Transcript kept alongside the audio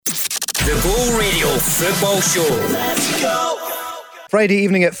The Go Radio Football Show. Let's go. Friday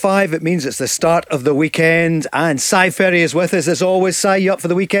evening at 5, it means it's the start of the weekend, and Si Ferry is with us as always. Si, you up for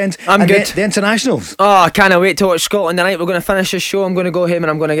the weekend? I'm good. The internationals. Oh, I can't wait to watch Scotland tonight. We're going to finish this show. I'm going to go home and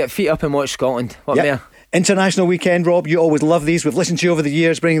I'm going to get feet up and watch Scotland. What more? International weekend, Rob. You always love these. We've listened to you over the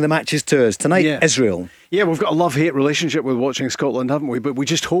years, bringing the matches to us. Tonight, Israel. Yeah, we've got a love-hate relationship with watching Scotland, haven't we? But we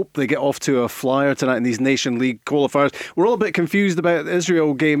just hope they get off to a flyer tonight in these Nation League qualifiers. We're all a bit confused about the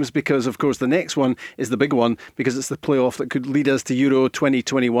Israel games because, of course, the next one is the big one because it's the playoff that could lead us to Euro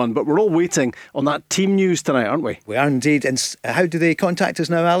 2021. But we're all waiting on that team news tonight, aren't we? We are indeed. And how do they contact us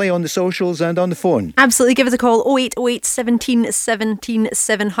now, Ali? On the socials and on the phone? Absolutely. Give us a call, 0808 17 17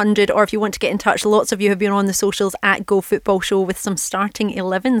 700. Or if you want to get in touch, lots of you have been on the socials at Go Football Show with some starting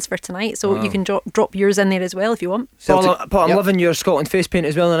 11s for tonight. So you can drop yours in there as well if you want. Paul, I'm loving your Scotland face paint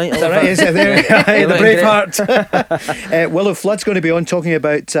as well tonight. Is that right? Is it there? The Braveheart. Willo Flood's going to be on talking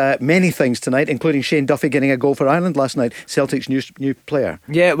about many things tonight, including Shane Duffy getting a goal for Ireland last night, Celtic's new player.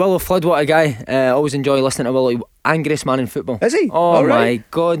 Yeah, Willo Flood, what a guy. Always enjoy listening to Willo. Angriest man in football. Is he? Oh my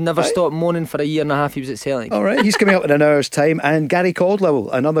God, never stopped moaning for a year and a half. He was at Celtic. Alright, he's coming up in an hour's time. And Gary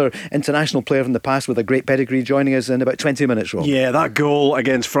Caldwell, another international player from the past with a great pedigree, joining us in about 20 minutes, Rob. Yeah, that goal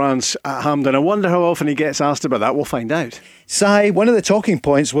against France at Hampden. I wonder how often he gets asked about that. We'll find out. Si, one of the talking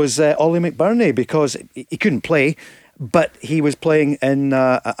points was Oli McBurnie, because he couldn't play, but he was playing in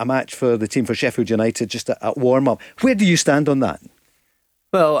a match for the team for Sheffield United, just a warm-up. Where do you stand on that?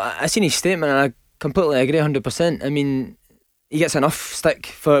 Well, I seen his statement and I completely agree 100%. I mean, he gets enough stick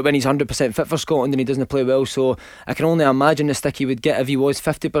for when he's 100% fit for Scotland and he doesn't play well, so I can only imagine the stick he would get if he was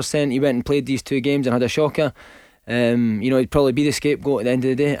 50%. He went and played these 2 games and had a shocker. He'd probably be the scapegoat at the end of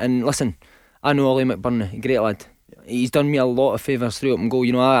the day. And listen, I know Oli McBurnie, great lad. He's done me a lot of favours through open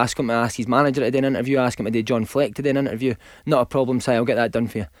goal. I ask him to ask his manager to do an interview, I ask him to do John Fleck to do an interview. Not a problem, Si, I'll get that done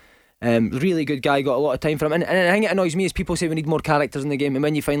for you. Really good guy, got a lot of time for him, and I think it annoys me is people say we need more characters in the game, and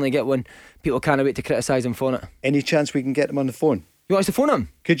when you finally get one, people can't wait to criticise him for it. Any chance we can get him on the phone? You want us to phone him?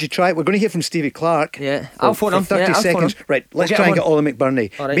 Could you try? We're going to hear from Stevie Clark. Yeah, I'll phone him. 30 seconds. Right, let's try and get Oli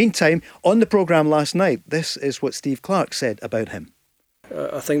McBurnie. Right. Meantime, on the programme last night, this is what Steve Clark said about him.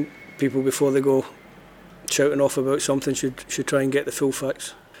 I think people before they go shouting off about something should try and get the full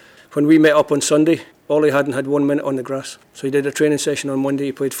facts. When we met up on Sunday, Ollie hadn't had 1 minute on the grass. So he did a training session on Monday.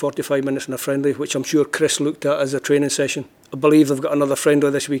 He played 45 minutes in a friendly, which I'm sure Chris looked at as a training session. I believe they've got another friendly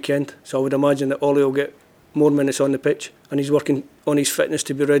this weekend, so I would imagine that Ollie will get more minutes on the pitch, and he's working on his fitness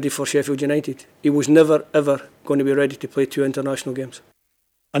to be ready for Sheffield United. He was never ever going to be ready to play 2 international games.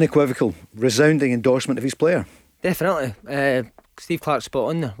 Unequivocal, resounding endorsement of his player. Definitely. Steve Clark's spot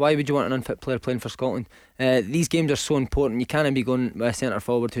on there. Why would you want an unfit player playing for Scotland? These games are so important. You can't be going with a centre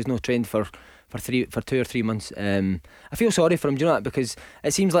forward who's not trained for 2 or 3 months. I feel sorry for him, do you know that? Because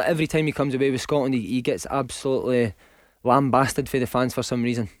it seems like every time he comes away with Scotland, he gets absolutely lambasted for the fans for some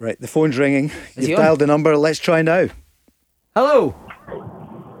reason. Right, the phone's ringing. You've on? dialed the number. Let's try now. Hello.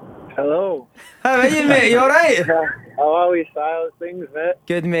 Hello. How are you, mate? You alright? How are we, Styles? Things, mate?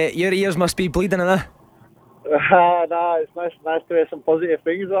 Good, mate. Your ears must be bleeding in there. Nah, it's nice to hear some positive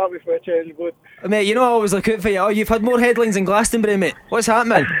things about me for a change, but mate, you know I always look out for you. Oh, you've had more headlines than Glastonbury, mate. What's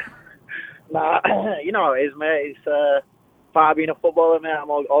happening? nah, you know how it is, mate. It's part of being a footballer, mate. I'm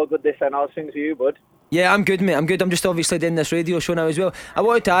all good this end. How's things for you, bud? Yeah, I'm good, mate. I'm good. I'm just obviously doing this radio show now as well. I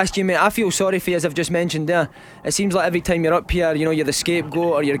wanted to ask you, mate, I feel sorry for you, as I've just mentioned there. It seems like every time you're up here, you're the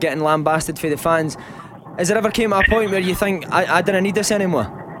scapegoat or you're getting lambasted for the fans. Has there ever came to a point where you think, I didn't need this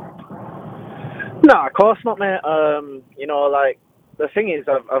anymore? No, of course not, mate. The thing is,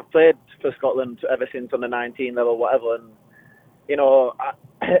 I've played for Scotland ever since under 19 level, whatever, and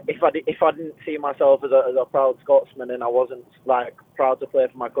if I didn't see myself as a proud Scotsman and I wasn't proud to play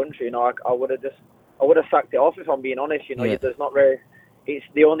for my country, I would have sacked it off, if I'm being honest. Yeah. There's not really. It's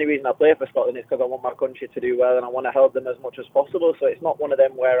the only reason I play for Scotland is because I want my country to do well and I want to help them as much as possible. So it's not one of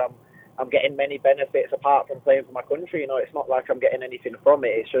them where I'm getting many benefits apart from playing for my country. It's not like I'm getting anything from it.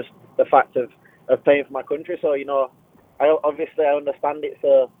 It's just the fact of playing for my country. So I understand it.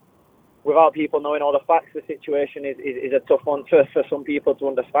 So without people knowing all the facts, the situation is a tough one for some people to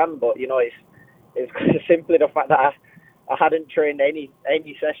understand. But it's simply the fact that I hadn't trained any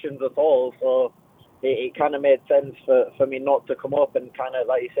sessions at all. So it kind of made sense for me not to come up and kind of,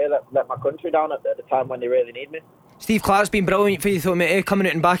 like you say, let my country down at the time when they really need me. Steve Clark's been brilliant for you, though, mate. Coming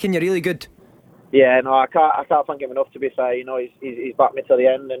out and backing you, really good. Yeah, no, I can't thank him enough, to be fair. He's backed me till the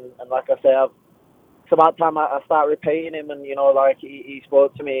end, and like I say, it's about time I start repaying him. And he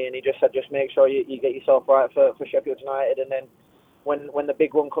spoke to me and he just said, just make sure you get yourself right for Sheffield United, and then when the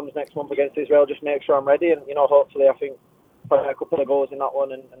big one comes next month against Israel, just make sure I'm ready. And hopefully, I think a couple of goals in that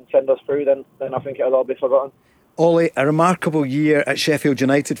one and send us through, then I think it'll all be forgotten. Oli, a remarkable year at Sheffield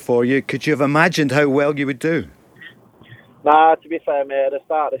United for you. Could you have imagined how well you would do? Nah, to be fair, mate, at the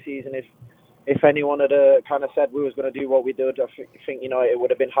start of the season, if anyone had kind of said we was going to do what we did, I think it would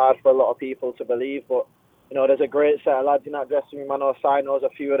have been hard for a lot of people to believe. But there's a great set of lads in that dressing room. I know Si knows a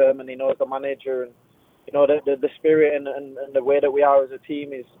few of them, and he knows the manager, and the spirit and the way that we are as a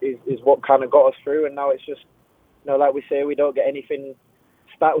team is what kind of got us through. And now it's just like we say, we don't get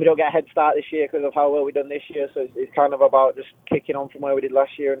a head start this year because of how well we done this year. So it's kind of about just kicking on from where we did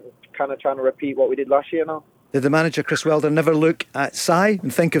last year and kind of trying to repeat what we did last year now. Did the manager, Chris Wilder, never look at Si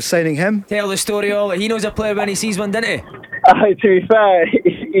and think of signing him? Tell the story, Ollie. He knows a player when he sees one, didn't he? To be fair,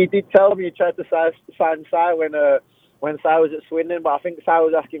 he did tell me he tried to sign Si when Si was at Swindon, but I think Si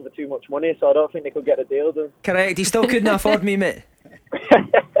was asking for too much money, so I don't think they could get a deal done. Correct. He still couldn't afford me, mate.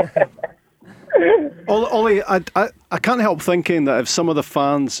 Ollie, I can't help thinking that if some of the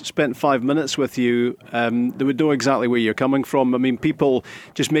fans spent 5 minutes with you, they would know exactly where you're coming from. I mean, people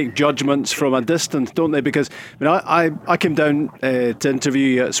just make judgments from a distance, don't they? Because I came down to interview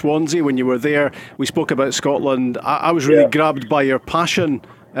you at Swansea when you were there. We spoke about Scotland. I was really grabbed by your passion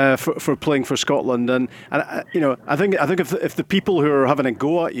for playing for Scotland, and I think if the people who are having a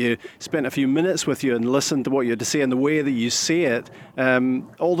go at you spent a few minutes with you and listened to what you had to say and the way that you say it,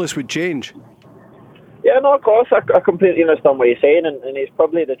 all this would change. Yeah, no, of course, I completely understand what you're saying, and it's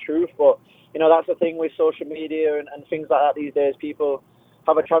probably the truth, but that's the thing with social media and things like that these days. People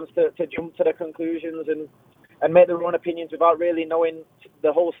have a chance to jump to the conclusions and make their own opinions without really knowing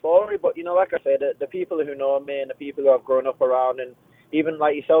the whole story. But like I said, the people who know me and the people who I've grown up around, and even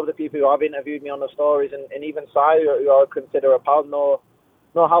like yourself, the people who have interviewed me on the stories, and even Si, who I would consider a pal, know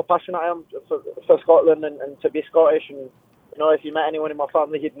how passionate I am for Scotland and to be Scottish. And if you met anyone in my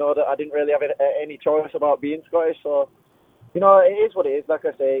family, you'd know that I didn't really have any choice about being Scottish. So, it is what it is. Like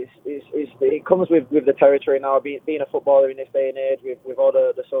I say, it comes with the territory now, being a footballer in this day and age, with all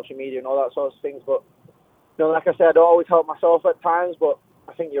the social media and all that sort of things. But, like I said, I don't always help myself at times, but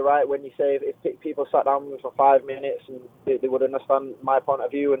I think you're right when you say if people sat down with me for 5 minutes and they would understand my point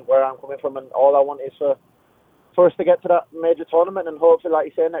of view and where I'm coming from, and all I want is for us to get to that major tournament, and hopefully, like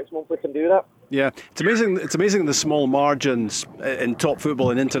you say, next month we can do that. Yeah, it's amazing the small margins in top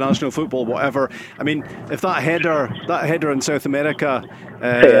football and international football, whatever. I mean, if that header in South America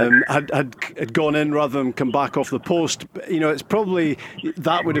had gone in rather than come back off the post, it's probably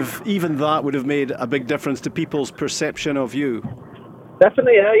that would have made a big difference to people's perception of you.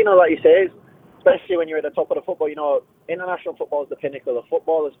 Definitely, yeah. Like you say, especially when you're at the top of the football. International football is the pinnacle of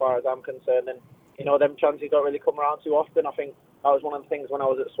football as far as I'm concerned, and them chances don't really come around too often. I think that was one of the things when I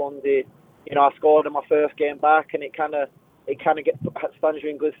was at Swansea. I scored in my first game back, and it kind of stands you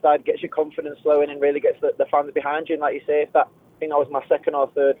in good stead, gets your confidence flowing, and really gets the fans behind you. And like you say, I think that was my second or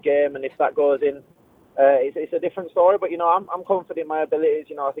third game, and if that goes in, it's a different story. But I'm confident in my abilities.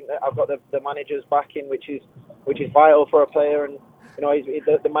 I think that I've got the manager's backing, which is vital for a player, and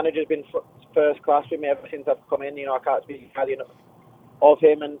the manager's been first class with me ever since I've come in. I can't speak highly enough of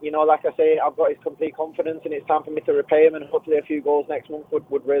him, and like I say, I've got his complete confidence, and it's time for me to repay him, and hopefully a few goals next month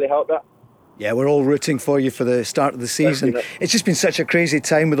would really help that. Yeah, we're all rooting for you for the start of the season. It's just been such a crazy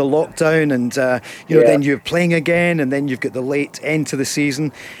time with the lockdown, and then you're playing again, and then you've got the late end to the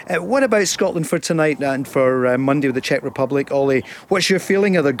season. What about Scotland for tonight and for Monday with the Czech Republic, Ollie? What's your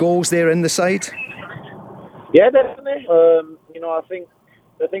feeling? Are the goals there in the side? Yeah, definitely. I think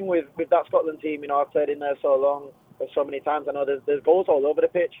the thing with that Scotland team, I've played in there so long, so many times. I know there's goals all over the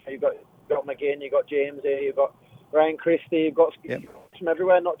pitch. You've got McGinn, you've got James here, you've got Ryan Christie, you've got from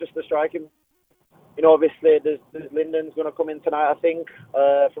everywhere, not just the striking. Obviously there's Linden's going to come in tonight, I think,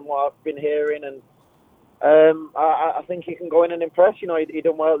 from what I've been hearing, and I think he can go in and impress. He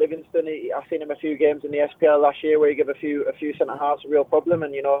done well at Livingston. I've seen him a few games in the SPL last year where he gave a few centre halves a real problem,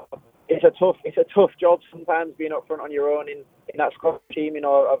 and it's a tough job sometimes being up front on your own in that Scottish team.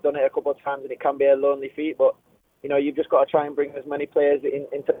 I've done it a couple of times and it can be a lonely feat, but you've just got to try and bring as many players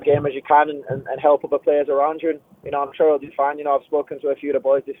into the game as you can and help other players around you. And I'm sure he'll do fine. I've spoken to a few of the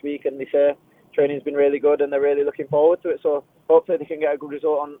boys this week, and they say training's been really good and they're really looking forward to it. So hopefully they can get a good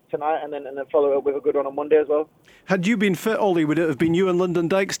result on tonight and then follow it up with a good one on Monday as well. Had you been fit, Ollie, would it have been you and Lyndon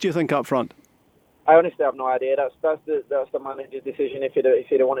Dykes, do you think, up front? I honestly have no idea. That's the manager's decision if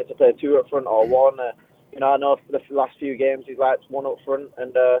he'd wanted to play two up front or one. I know for the last few games he's liked one up front,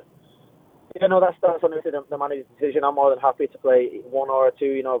 and that's honestly the manager's decision. I'm more than happy to play one or a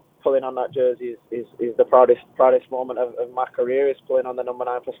two. Pulling on that jersey is the proudest moment of my career, is pulling on the number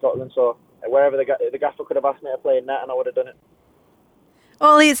 9 for Scotland. So wherever the gaffer could have asked me to play in net, and I would have done it.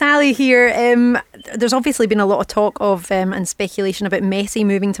 Ollie, it's Ali here. There's obviously been a lot of talk of and speculation about Messi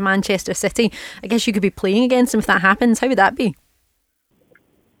moving to Manchester City. I guess you could be playing against him if that happens. How would that be?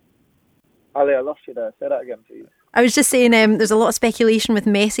 Ali, I lost you there. Say that again, please. I was just saying there's a lot of speculation with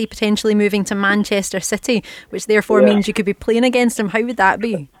Messi potentially moving to Manchester City, which therefore means you could be playing against him. How would that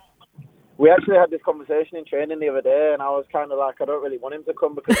be? We actually had this conversation in training the other day, and I was kind of like, I don't really want him to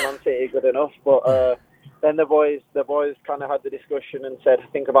come because Man City are good enough. But then the boys kind of had the discussion and said,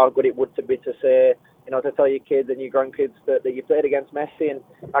 think of how good it would be to say, you know, to tell your kids and your grandkids that you played against Messi. And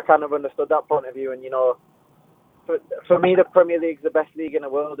I kind of understood that point of view. And, you know, for me, the Premier League's the best league in the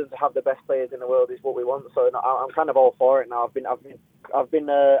world, and to have the best players in the world is what we want. So I'm kind of all for it now. I've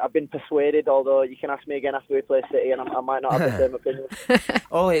been persuaded. Although you can ask me again after we play City, and I might not have the same opinion.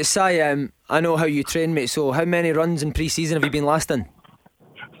 Oh, it's Si. I know how you train, mate. So how many runs in pre-season have you been lasting?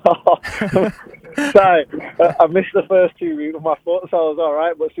 Si, I missed the first 2 weeks with my foot, so I was all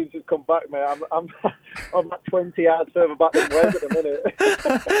right. But since he's come back, mate, I'm like 20 yards further back than Wes at the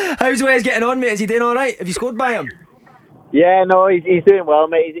minute. How's Wes getting on, mate? Is he doing all right? Have you scored by him? Yeah, no, he's doing well,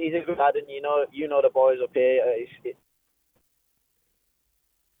 mate. He's a good lad, and you know the boys up here.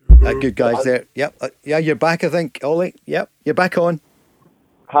 Good guys there. Yep. Yeah, you're back, I think, Ollie. Yep, you're back on.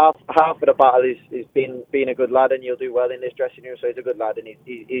 Half of the battle is being a good lad, and you'll do well in this dressing room. So he's a good lad, and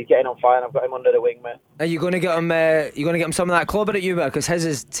he's getting on fire. And I've got him under the wing, mate. Are you going to get him? You going to get him some of that clobber at you, because his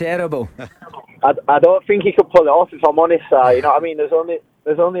is terrible. I don't think he could pull it off, if I'm honest, Si. You know what I mean?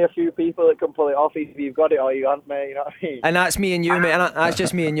 There's only a few people that can pull it off. Either you've got it or you haven't, mate. You know what I mean? And that's me and you, mate. That's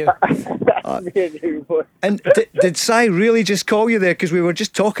just me and you. That's me and you, boy. And did Si really just call you there? Because we were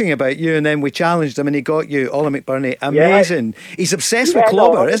just talking about you, and then we challenged him, and he got you, Oli McBurnie. Amazing. Yeah. He's obsessed with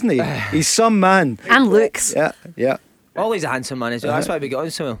clobber, isn't he? He's some man. And looks. Yeah. Ollie's a handsome man as well. That's why we got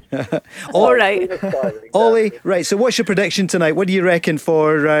on so well. All right. Ollie, right, so what's your prediction tonight? What do you reckon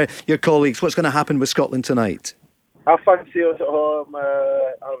for your colleagues? What's going to happen with Scotland tonight? I fancy us at home.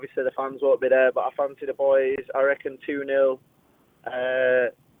 Obviously, the fans won't be there, but I fancy the boys. I reckon 2-0.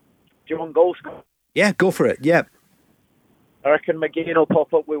 Do you want goal score? Yeah, go for it. Yeah. I reckon McGinn will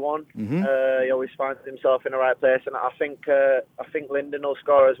pop up with one. Mm-hmm. He always finds himself in the right place, and I think Linden will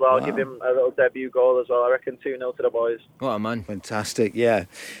score as well. Wow. I'll give him a little debut goal as well. I reckon 2-0 to the boys. What a man! Fantastic. Yeah.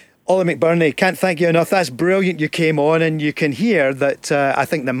 Oli McBurnie, can't thank you enough. That's brilliant. You came on, and you can hear that I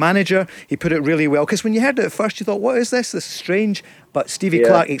think the manager, he put it really well, because when you heard it at first you thought, what is this? This is strange. But Stevie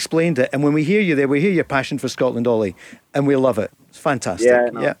Clark explained it, and when we hear you there, we hear your passion for Scotland, Ollie, and we love it. It's fantastic.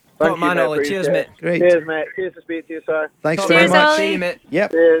 Yeah. Thank you, man, Ollie. Cheers, mate. Great. Cheers, mate. Cheers to speak to you, sir. Thanks very much. Ollie. See you, mate.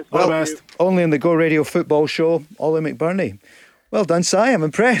 Yep. Cheers. Well, only on the Go Radio Football Show, Ollie McBurnie. Well done, Si. I'm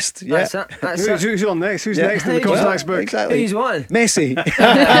impressed. Yeah. That's it. Who's on next? Who's next in the contacts book? Exactly. Who's one? Messi.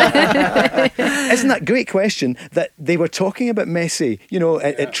 Isn't that a great question that they were talking about Messi,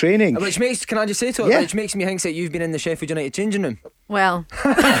 at training? Which makes, can I just say to it, which makes me think that you've been in the Sheffield United changing room. Well,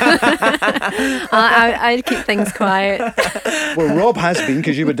 I'd keep things quiet. Well, Rob has been,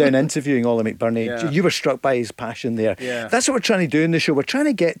 because you were down interviewing Oli McBurnie. Yeah. You were struck by his passion there. Yeah. That's what we're trying to do in the show. We're trying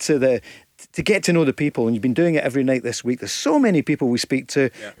to get to get to know the people, and you've been doing it every night this week. There's so many people we speak to.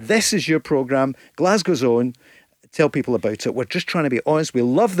 Yeah. This is your programme, Glasgow's own. Tell people about it. We're just trying to be honest. We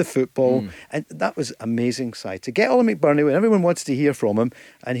love the football, and that was amazing, Si, to get Oli McBurnie when everyone wanted to hear from him,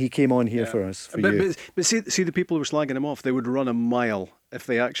 and he came on here for us. But see the people who were slagging him off, they would run a mile if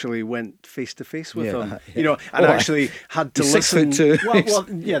they actually went face to face with him, and actually had to listen. 6'2". Well,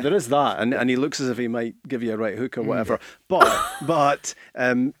 yeah, there is that, and he looks as if he might give you a right hook or whatever. But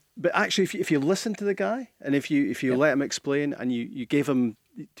actually, if you listen to the guy, and if you let him explain, and you gave him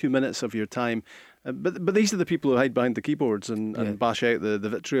 2 minutes of your time. But these are the people who hide behind the keyboards and bash out the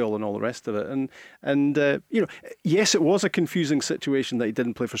vitriol and all the rest of it. And yes, it was a confusing situation that he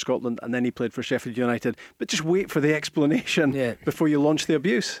didn't play for Scotland and then he played for Sheffield United. But just wait for the explanation before you launch the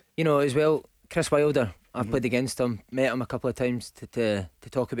abuse. As well, Chris Wilder, I've played against him, met him a couple of times to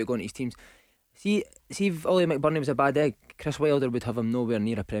talk about going to his teams. See if Oli McBurnie was a bad egg, Chris Wilder would have him nowhere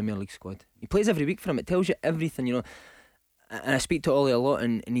near a Premier League squad. He plays every week for him. It tells you everything, And I speak to Ollie a lot,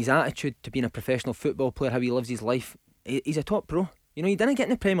 and his attitude to being a professional football player, how he lives his life. He's a top pro. He didn't get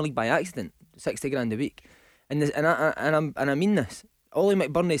in the Premier League by accident. 60 grand a week, and I mean this. Oli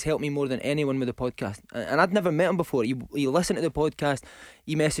McBurnie's helped me more than anyone with the podcast, and I'd never met him before. He listened to the podcast.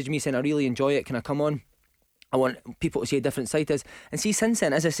 He messaged me saying, "I really enjoy it. Can I come on? I want people to see a different side to us." And see, since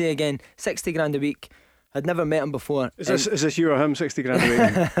then, as I say again, 60 grand a week. I'd never met him before. Is this you or him? 60 grand a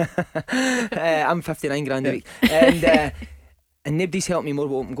week. I'm 59 grand a week, and nobody's helped me more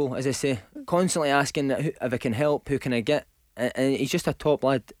with open goal, as I say. Constantly asking if I can help, who can I get. and he's just a top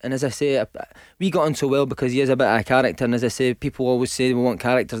lad. And as I say, we got on so well because he is a bit of a character. And as I say, people always say we want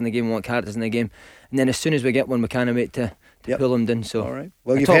characters in the game, and then as soon as we get one, we can't wait to pull him down. So, all right.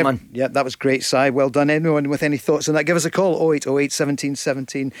 Well, you've heard, man. Yeah, that was great, Si. Well done. Anyone with any thoughts on that, give us a call. 0808 17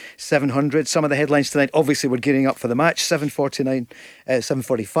 17 700. Some of the headlines tonight, obviously we're gearing up for the match.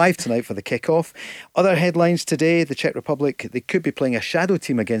 7:45 tonight for the kick-off. Other headlines today, the Czech Republic, they could be playing a shadow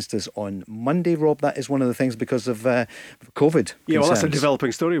team against us on Monday, Rob. That is one of the things because of COVID Yeah, well, that's a concerns.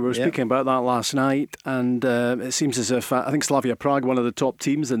 developing story. We were speaking about that last night, and it seems as if I think Slavia Prague, one of the top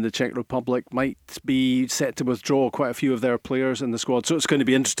teams in the Czech Republic, might be set to withdraw quite a few of their players in the squad. So it's going to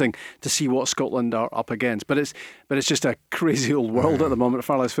be interesting to see what Scotland are up against. But it's just a crazy old world at the moment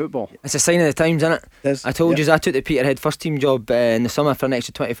for Farley's football. It's a sign of the times, isn't it? I told you I took the Peterhead first team job in the summer for an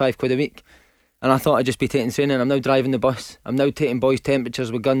extra £25 a week, and I thought I'd just be taking training. I'm now driving the bus. I'm now taking boys'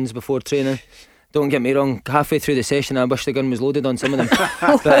 temperatures with guns before training. Don't get me wrong, halfway through the session I wish the gun was loaded on some of them.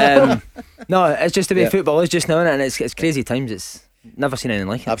 But no, it's just the way football is just now, isn't it? And it's crazy times. It's never seen anything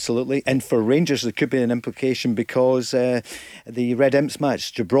like it. Absolutely. And for Rangers there could be an implication because the Red Imps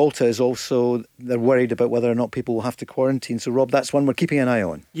match, Gibraltar, is also, they're worried about whether or not people will have to quarantine. So Rob, that's one we're keeping an eye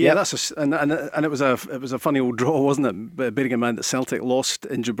on. Yeah, and it was a funny old draw, wasn't it? Bearing in mind that Celtic lost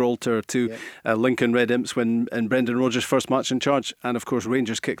in Gibraltar to Lincoln Red Imps in Brendan Rodgers' first match in charge, and of course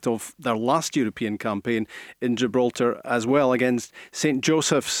Rangers kicked off their last European campaign in Gibraltar as well against St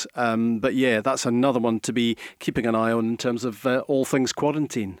Joseph's. But yeah, that's another one to be keeping an eye on in terms of all things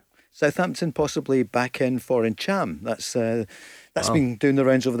quarantine. Southampton possibly back in for Encham. That's been doing the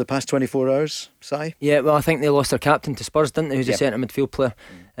rounds over the past 24 hours, Si? Yeah, well, I think they lost their captain to Spurs, didn't they? Who's a centre midfield player.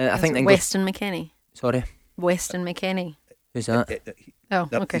 I think the Weston McKennie. Sorry? Weston McKennie. Who's that?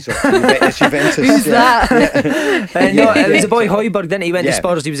 Okay. It's Juventus. Who's that? No, it was a boy Højbjerg, didn't he? He went to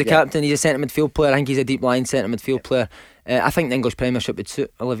Spurs, he was a captain, he's a centre midfield player. I think he's a deep line centre midfield player. I think the English Premiership would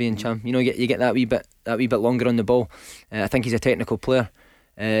suit Olivier Encham. You know, you get that wee bit longer on the ball. I think he's a technical player.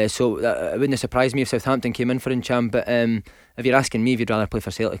 So it wouldn't surprise me if Southampton came in for Encham. But if you're asking me if you'd rather play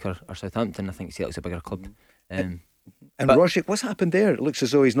for Celtic or Southampton, I think Celtic's a bigger club. And Rogic, what's happened there? It looks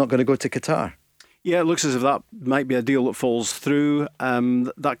as though he's not going to go to Qatar. Yeah, it looks as if that might be a deal that falls through.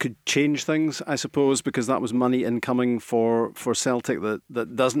 That could change things, I suppose, because that was money incoming for Celtic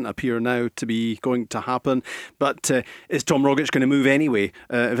that doesn't appear now to be going to happen. But is Tom Rogic going to move anyway?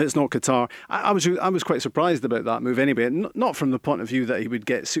 If it's not Qatar, I was quite surprised about that move anyway. Not from the point of view that he would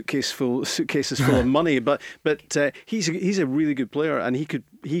get suitcases full of money, but he's a really good player, and he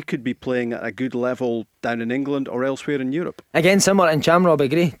could be playing at a good level down in England or elsewhere in Europe. Again, similar in Cham, Rob, I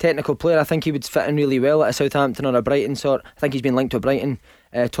agree. Technical player, I think he would fit in really well at a Southampton or a Brighton sort. I think he's been linked to Brighton,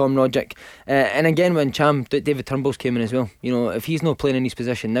 Tom Rogic. And again, when Cham, David Turnbull's came in as well. You know, if he's not playing in his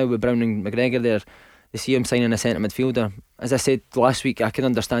position now with Brown and McGregor there, they see him signing a centre midfielder. As I said last week, I can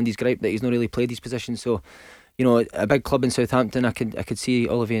understand his gripe that he's not really played his position. So, you know, a big club in Southampton, I could see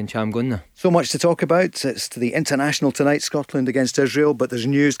Olivier Encham going there. So much to talk about. It's to the international tonight, Scotland against Israel, but there's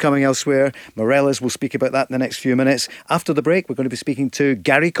news coming elsewhere. Morelos will speak about that in the next few minutes. After the break, we're going to be speaking to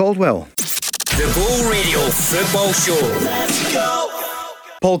Gary Caldwell. The Go Radio Football Show. Let's go!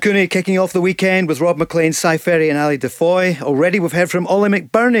 Paul Cooney kicking off the weekend with Rob Maclean, Si Ferry and Ali DeFoy. Already we've heard from Oli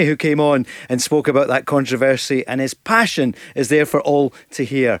McBurnie, who came on and spoke about that controversy, and his passion is there for all to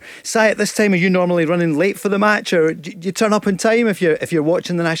hear. Si, at this time, are you normally running late for the match, or do you turn up in time if you're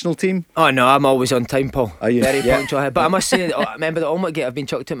watching the national team? Oh no, I'm always on time, Paul. Are you? Very punctual. But I must say, remember the omelette gate I've been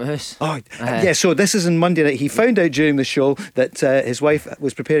chucked at my house? Yeah, so this is on Monday night. He found out during the show that his wife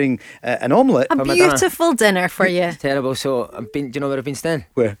was preparing an omelette. A beautiful dinner for you. It's terrible. So do you know where I've been staying?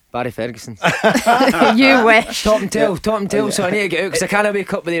 Where? Barry Ferguson's. You wish. Top and tail. So I need to get out because I can't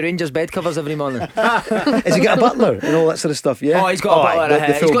wake up with the Rangers bed covers every morning. Has he got a butler and all that sort of stuff? Yeah. Oh, he's got a butler.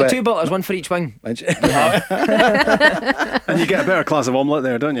 He's got two butlers, one for each wing. And you get a better class of omelette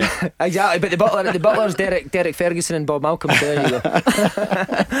there, don't you? Exactly. But the butler's Derek Ferguson and Bob Malcolm. So there you go.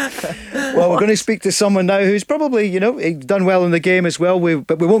 Well, we're going to speak to someone now who's probably, he's done well in the game as well.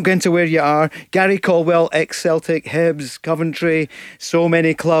 But we won't get into where you are. Gary Caldwell, ex-Celtic, Hibs, Coventry, so many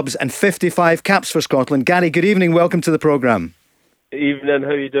clubs and 55 caps for Scotland. Gary, good evening. Welcome to the programme. Evening.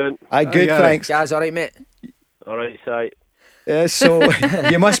 How you doing? Good, thanks. Guys, all right, mate. All right, Si. So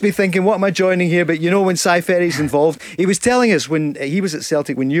you must be thinking, what am I joining here? But when Si Ferry's involved, he was telling us when he was at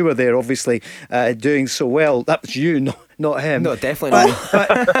Celtic, when you were there, obviously doing so well. That was you, not him. No, definitely not.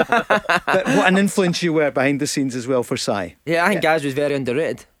 But what an influence you were behind the scenes as well for Si. Yeah, I think Gaz was very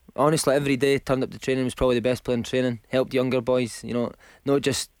underrated. Honestly, every day turned up to training, was probably the best player in training, helped younger boys, not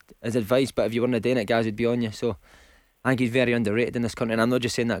just as advice, but if you weren't doing it, Gaz would be on you. So I think he's very underrated in this country, and I'm not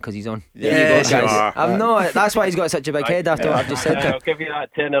just saying that because he's on. Yeah, you go, guys. I'm not. That's why he's got such a big head after what I've just said. I'll give you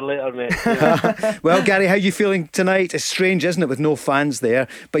that tenner later, mate. Well, Gary, how are you feeling tonight? It's strange, isn't it, with no fans there,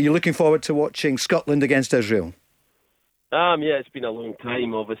 but you're looking forward to watching Scotland against Israel. Yeah, it's been a long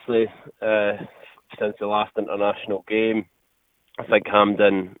time, obviously, since the last international game. I think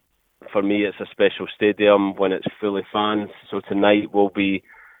Hampden, for me, it's a special stadium when it's fully fans, so tonight will be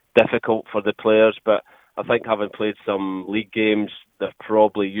difficult for the players, but I think having played some league games, they're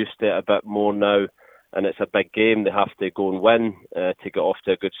probably used to it a bit more now, and it's a big game. They have to go and win to get off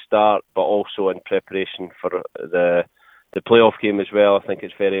to a good start, but also in preparation for the playoff game as well. I think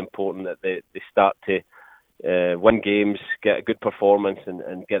it's very important that they start to win games, get a good performance,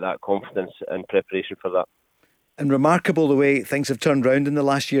 and get that confidence in preparation for that. And remarkable the way things have turned round in the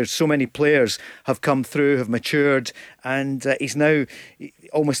last year. So many players have come through, have matured, and he's now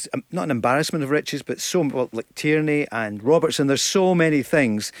almost not an embarrassment of riches, but like Tierney and Robertson. There's so many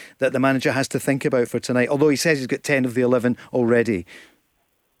things that the manager has to think about for tonight, although he says he's got 10 of the 11 already.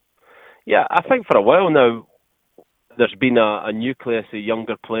 Yeah, I think for a while now there's been a nucleus of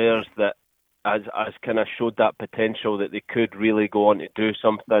younger players that has kind of showed that potential that they could really go on to do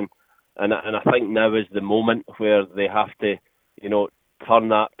something. And I think now is the moment where they have to, turn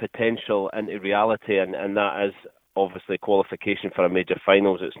that potential into reality, and that is obviously qualification for a major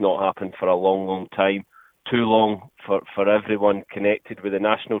finals. It's not happened for a long, long time, too long for everyone connected with the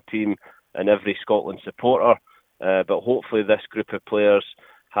national team and every Scotland supporter. But hopefully this group of players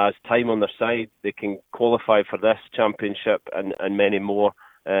has time on their side. They can qualify for this championship and many more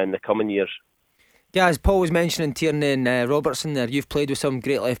in the coming years. Yeah, as Paul was mentioning, Tierney and Robertson there, you've played with some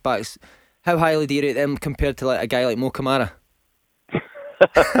great left backs. How highly do you rate them compared to like a guy like Mo Kamara?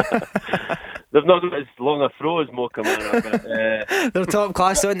 They've not got as long a throw as Mo Kamara, but they're top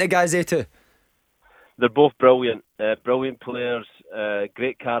class, aren't they, guys? They too. They're both brilliant, brilliant players,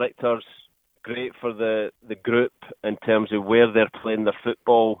 great characters, great for the group in terms of where they're playing their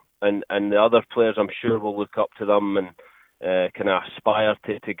football, and the other players I'm sure will look up to them and kind of aspire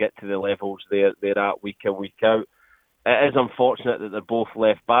to get to the levels they're at week in, week out. It is unfortunate that they're both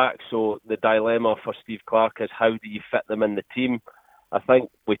left back, so the dilemma for Steve Clarke is how do you fit them in the team. I think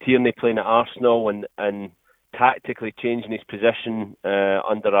with Tierney playing at Arsenal and tactically changing his position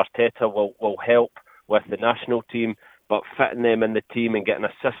under Arteta will help with the national team, but fitting them in the team and getting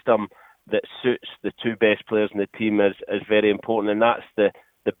a system that suits the two best players in the team is very important, and that's the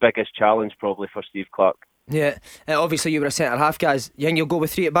biggest challenge probably for Steve Clarke. Yeah, obviously you were a centre half, guys. You think you'll go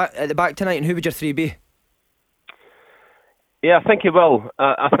with three at the back tonight, and who would your three be? Yeah, I think he will.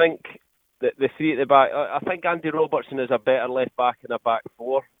 I think the three at the back. I think Andy Robertson is a better left back in a back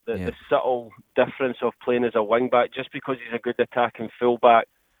four. The subtle difference of playing as a wing back, just because he's a good attacking full back,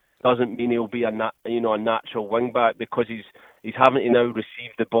 doesn't mean he'll be a natural wing back, because he's having to now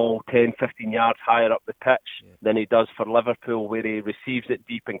receive the ball 10, 15 yards higher up the pitch than he does for Liverpool, where he receives it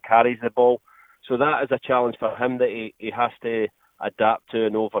deep and carries the ball. So that is a challenge for him that he has to adapt to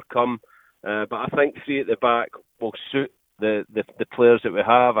and overcome. But I think three at the back will suit the players that we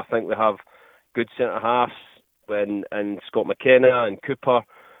have. I think we have good centre-halves and Scott McKenna and Cooper.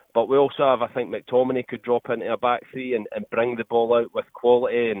 But we also have, I think McTominay could drop into a back three and bring the ball out with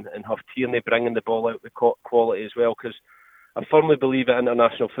quality, and have Tierney bringing the ball out with quality as well. Because I firmly believe in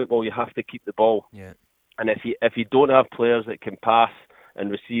international football, you have to keep the ball. Yeah. And if you don't have players that can pass and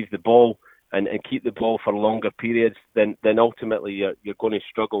receive the ball, and keep the ball for longer periods, then ultimately you're going to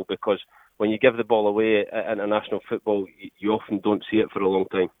struggle, because when you give the ball away at international football, you often don't see it for a long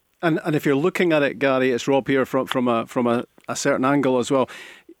time. And if you're looking at it, Gary, it's Rob here from a certain angle as well.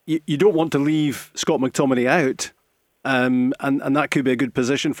 You don't want to leave Scott McTominay out, and that could be a good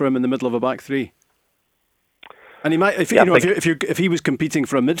position for him in the middle of a back three. And he might, if he was competing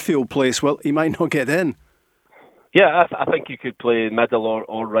for a midfield place, well, he might not get in. Yeah, I think you could play middle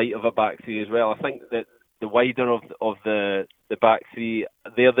or right of a back three as well. I think that the wider of the back three,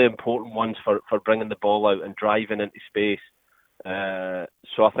 they're the important ones for bringing the ball out and driving into space.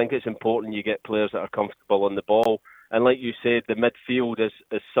 So I think it's important you get players that are comfortable on the ball. And like you said, the midfield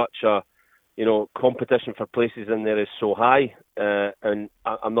is such a competition for places in there is so high. And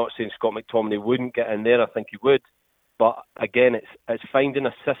I'm not saying Scott McTominay wouldn't get in there. I think he would. But again, it's finding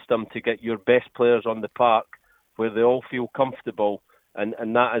a system to get your best players on the park where they all feel comfortable, and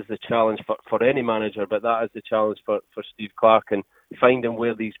that is the challenge for any manager, but that is the challenge for Steve Clarke, and finding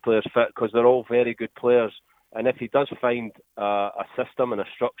where these players fit, because they're all very good players. And if he does find a system and a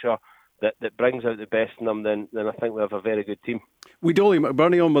structure that brings out the best in them, then I think we have a very good team. We'd Oli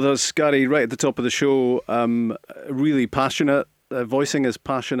McBurnie on with us, Gary, right at the top of the show. Really passionate voicing his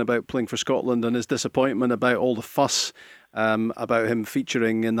passion about playing for Scotland and his disappointment about all the fuss about him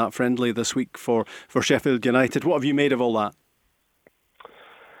featuring in that friendly this week for Sheffield United. What have you made of all that?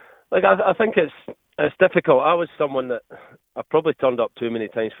 Like, I think it's difficult. I was someone that I probably turned up too many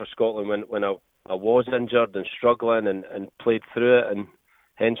times for Scotland when I was injured and struggling and played through it, and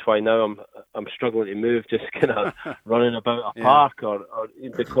hence why now I'm struggling to move, just kind of running about a park or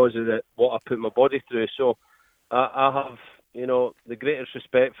because of what I put my body through. So I have, the greatest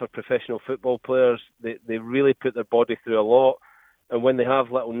respect for professional football players. They really put their body through a lot, and when they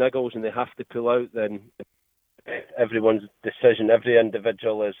have little niggles and they have to pull out, then everyone's decision, every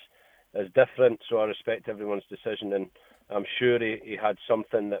individual is different. So I respect everyone's decision, and I'm sure he had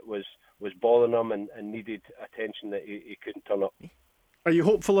something that was bothering him and needed attention that he couldn't turn up. Are you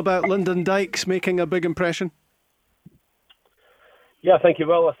hopeful about Lyndon Dykes making a big impression? Yeah, I think he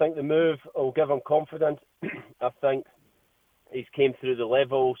will. I think the move will give him confidence. I think he's came through the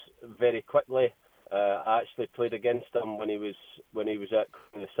levels very quickly. I actually played against him when he was at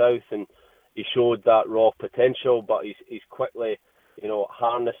the South, and he showed that raw potential, but he's quickly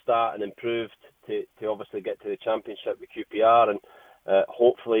harnessed that and improved to obviously get to the Championship with QPR, and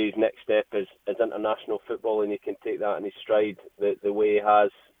hopefully his next step is international football, and he can take that in his stride the way he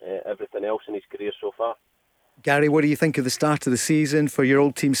has everything else in his career so far. Gary, what do you think of the start of the season for your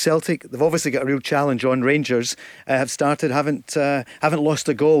old team Celtic? They've obviously got a real challenge on. Rangers have started, haven't lost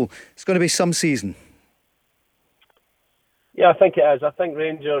a goal. It's going to be some season. Yeah, I think it is. I think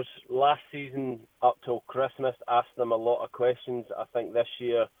Rangers last season up till Christmas asked them a lot of questions. I think this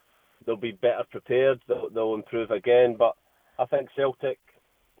year they'll be better prepared. They'll improve again. But I think Celtic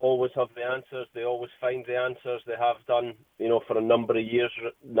always have the answers. They always find the answers. They have done, for a number of years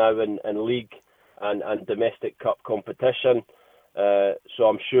now in league and domestic cup competition. So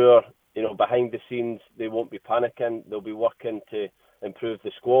I'm sure, behind the scenes they won't be panicking. They'll be working to improve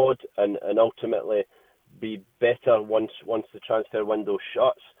the squad and ultimately be better once the transfer window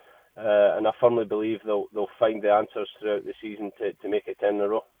shuts, and I firmly believe they'll find the answers throughout the season to make it 10 in a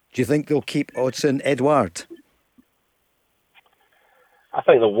row. Do you think they'll keep Odsonne Edouard? I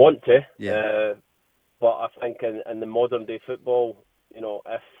think they'll want to, but I think in the modern day football,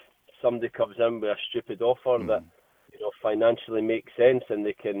 if somebody comes in with a stupid offer that financially makes sense and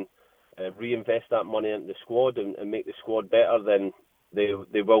they can reinvest that money into the squad and make the squad better, then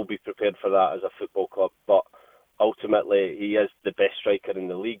they will be prepared for that as a football club. But ultimately, he is the best striker in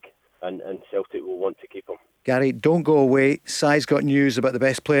the league, and Celtic will want to keep him. Gary, don't go away. Si's got news about the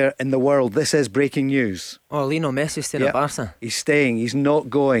best player in the world. This is breaking news. Oh, Lionel Messi staying at Barca. He's staying. He's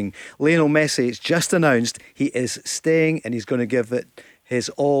not going. Lionel Messi, it's just announced he is staying, and he's going to give it his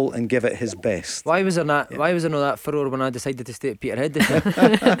all and give it his best. Why was there no that furore when I decided to stay at Peterhead this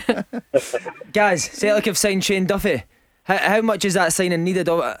year? Guys, Celtic have signed Shane Duffy. How much is that signing needed?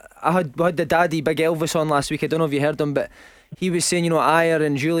 I had the daddy Big Elvis on last week. I don't know if you heard him, but he was saying, Ayer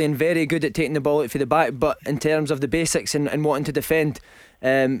and Julian very good at taking the ball out for the back, but in terms of the basics and wanting to defend,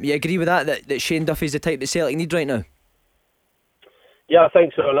 you agree with that Shane Duffy's the type that Celtic need right now? Yeah, I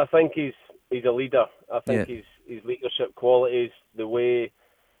think so, and I think he's a leader. I think his leadership qualities, the way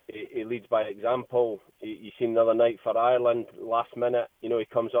he leads by example. You seen the other night for Ireland, last minute, he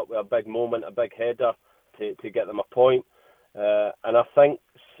comes up with a big moment, a big header to get them a point. And I think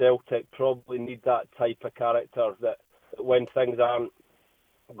Celtic probably need that type of character that when things aren't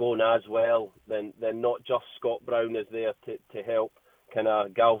going as well, then not just Scott Brown is there to help kind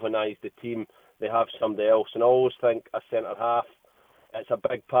of galvanise the team. They have somebody else. And I always think a centre-half, it's a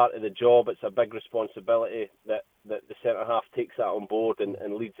big part of the job. It's a big responsibility that the centre-half takes that on board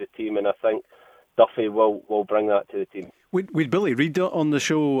and leads the team. And I think Duffy will bring that to the team. We'd Billy Reid on the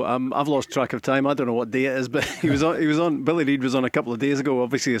show. I've lost track of time. I don't know what day it is, but he was on. Billy Reid was on a couple of days ago.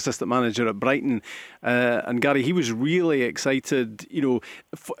 Obviously, assistant manager at Brighton, and Gary, he was really excited,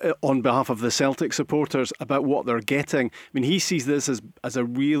 on behalf of the Celtic supporters about what they're getting. I mean, he sees this as a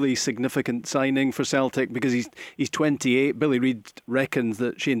really significant signing for Celtic because he's 28. Billy Reid reckons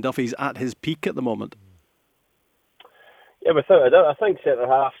that Shane Duffy's at his peak at the moment. Yeah, without a doubt, I think centre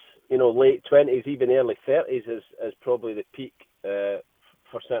halves, late 20s, even early 30s is probably the peak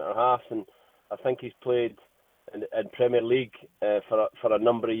for centre-halves. And I think he's played in Premier League for a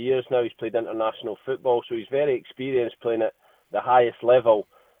number of years now. He's played international football, so he's very experienced playing at the highest level.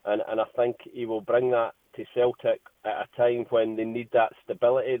 And I think he will bring that to Celtic at a time when they need that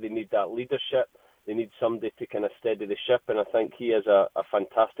stability, they need that leadership, they need somebody to kind of steady the ship. And I think he is a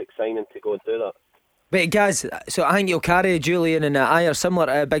fantastic signing to go and do that. Wait, guys, so I think you'll carry Julian and Ayer similar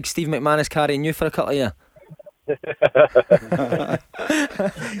to big Steve McManus carrying you for a couple of years.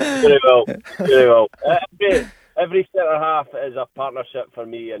 Very well. every centre half is a partnership for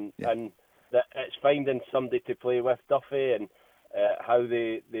me, and that it's finding somebody to play with Duffy and how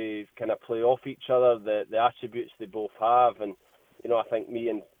they kind of play off each other, the attributes they both have, and I think me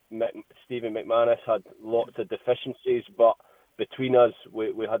and Stephen McManus had lots of deficiencies, but between us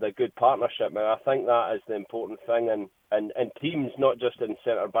we had a good partnership. Now I think that is the important thing, and teams, not just in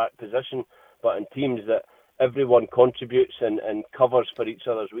centre back position, but in teams that everyone contributes and covers for each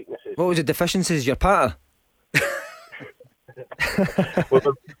other's weaknesses. What was the deficiencies, your patter?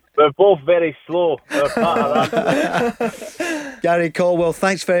 We're both very slow. Gary Caldwell,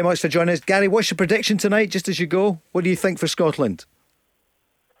 thanks very much for joining us. Gary, what's your prediction tonight, just as you go? What do you think for Scotland?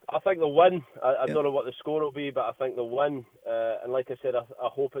 I think they'll win. I don't know what the score will be, but I think they'll win. And like I said, I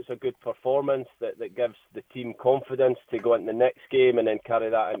hope it's a good performance that gives the team confidence to go into the next game and then carry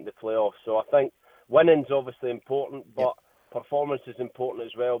that into the playoffs. So I think winning's obviously important, but performance is important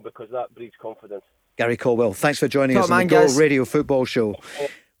as well, because that breeds confidence. Gary Caldwell, thanks for joining us on the Go Radio Football Show.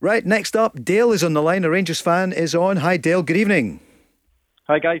 Right, next up, Dale is on the line. A Rangers fan is on. Hi, Dale. Good evening.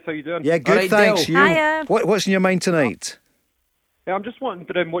 Hi, guys. How you doing? Yeah, good. Right, thanks. You? Hiya. What's in your mind tonight? Yeah, I'm just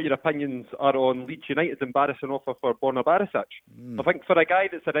wondering what your opinions are on Leeds United's embarrassing offer for Borna Barisic. I think for a guy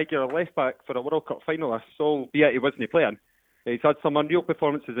that's a regular left back for a World Cup finalist, albeit he wasn't playing, he's had some unreal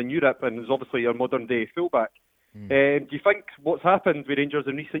performances in Europe and is obviously your modern day fullback. Do you think what's happened with Rangers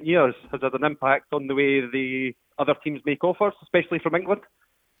in recent years has had an impact on the way the other teams make offers, especially from England?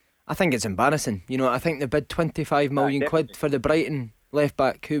 I think it's embarrassing. I think they bid 25 million quid for the Brighton left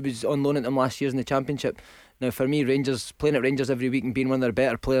back who was on loan at them last year in the Championship. Now for me, Rangers, playing at Rangers every week and being one of their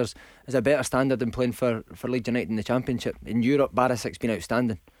better players is a better standard than playing for Leeds United in the Championship. In Europe, Barisic's been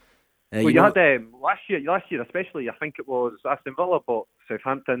outstanding. Well, you had last year especially, I think it was Aston Villa bought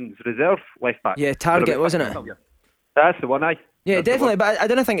Southampton's reserve left back. Yeah, Target, wasn't it? That's the one, aye. Yeah, That's definitely, but I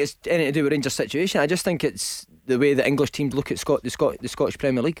don't think it's anything to do with Rangers' situation. I just think it's the way that English teams look at the Scottish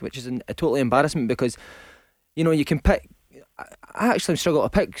Premier League, which is a total embarrassment, because you can pick. I actually struggle to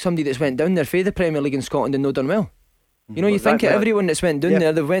pick somebody that's went down there for the Premier League in Scotland and not done well. You think of everyone that's went down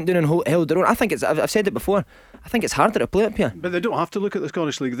there, they've went down and held their own. I think I've said it before, I think it's harder to play up here. But they don't have to look at the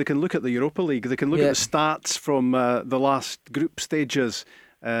Scottish League. They can look at the Europa League. They can look at the stats from the last group stages,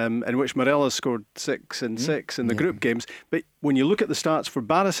 in which Morelos scored 6 and 6 in the group games. But when you look at the stats for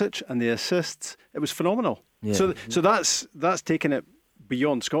Barisic and the assists, it was phenomenal. So that's taken it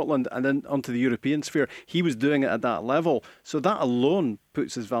beyond Scotland and then onto the European sphere. He was doing it at that level, so that alone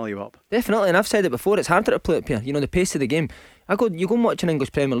puts his value up. Definitely, and I've said it before, it's harder to play up here. The pace of the game. You go and watch an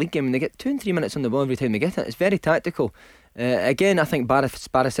English Premier League game and they get 2 and 3 minutes on the ball every time they get it. It's very tactical. Again, I think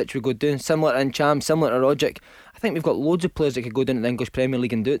Barisic would go down, similar to Ncham, similar to Rogic. I think we've got loads of players that could go down to the English Premier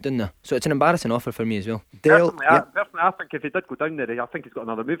League and do it down there. So it's an embarrassing offer for me as well. Dale, personally, I think if he did go down there, I think he's got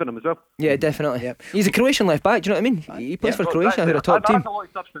another move in him as well. Yeah, definitely. Yep. He's a Croatian left back, do you know what I mean? He plays for Croatia, who are a top team. That's a lot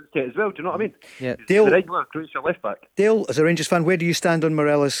of substance as well, do you know what I mean? Yeah. Dale, the regular Croatian left back. Dale, as a Rangers fan, where do you stand on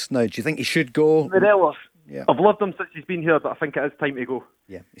Morelos now? Do you think he should go? Morelos. Yeah. I've loved him since he's been here, but I think it is time to go.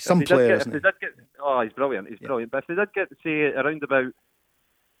 Yeah, some players. He's brilliant. He's brilliant. But if they did get to say around about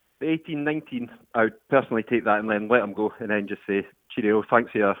 18, 19, I would personally take that and then let him go, and then just say, cheerio,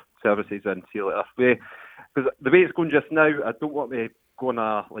 thanks for your services and see you later. Because the way it's going just now, I don't want to go on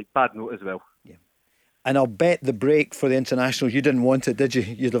a bad note as well. Yeah. And I'll bet the break for the internationals, you didn't want it, did you?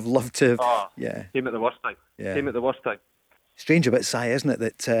 You'd have loved to. Came at the worst time. Came at the worst time. Strange about Si, isn't it?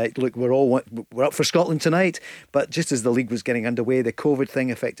 That look, we're up for Scotland tonight, but just as the league was getting underway, the COVID thing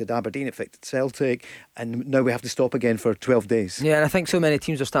affected Aberdeen, affected Celtic, and now we have to stop again for 12 days. Yeah, and I think so many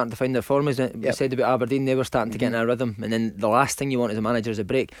teams are starting to find their form. As we said about Aberdeen, they were starting to get in a rhythm, and then the last thing you want as a manager is a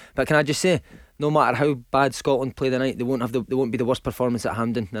break. But can I just say, no matter how bad Scotland play tonight, they won't be the worst performance at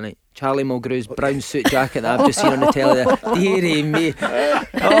Hampden tonight. Charlie Mulgrew's brown suit jacket that I've just seen on the telly there. Dearie me.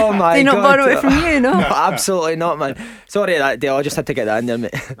 Oh my God. They not borrow it from you, no? No, absolutely not, man. Sorry that, Dale. I just had to get that in there,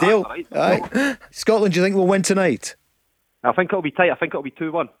 mate. Dale, Scotland, do you think will win tonight? I think it'll be tight. I think it'll be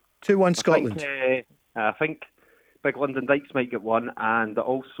 2-1. 2-1 Scotland. I think Big London Dykes might get one, and I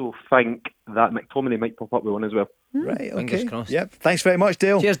also think that McTominay might pop up with one as well. Right, okay. Fingers crossed. Yep. Thanks very much,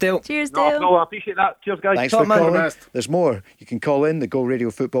 Dale. Cheers, Dale. Cheers, Dale. No, I appreciate that. Cheers, guys. Thanks for calling. There's more. You can call in the Go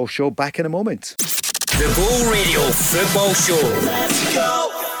Radio Football Show. Back in a moment. The Go Radio Football Show. Let's go.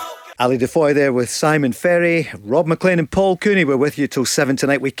 Ali DeFoy there with Simon Ferry, Rob Maclean and Paul Cooney. We're with you till 7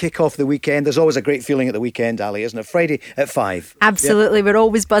 tonight. We kick off the weekend. There's always a great feeling at the weekend, Ali, isn't it? Friday at 5. Absolutely. Yep. We're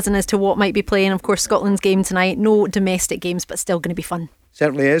always buzzing as to what might be playing. Of course, Scotland's game tonight. No domestic games, but still going to be fun.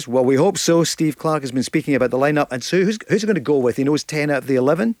 Certainly is. Well, we hope so. Steve Clark has been speaking about the lineup. And so who's it going to go with? He knows 10 out of the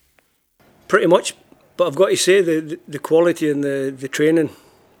 11? Pretty much. But I've got to say the quality and the training.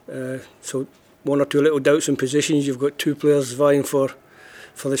 So one or two little doubts in positions, you've got two players vying for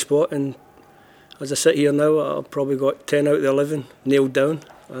the spot, and as I sit here now, I've probably got 10 out of the 11 nailed down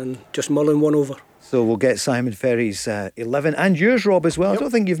and just mulling one over. So we'll get Simon Ferry's 11 and yours, Rob, as well. Yep. I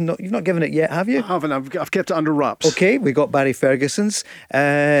don't think you've not given it yet, have you? I haven't. I've kept it under wraps. Okay, we got Barry Ferguson's.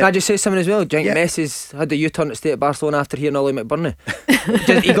 Can I just say something as well? Do you think Messi's had the U-turn to stay at Barcelona after hearing Oli McBurnie?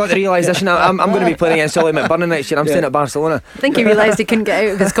 He got the realisation, I'm going to be playing against Oli McBurnie next year. I'm staying at Barcelona. I think he realised he couldn't get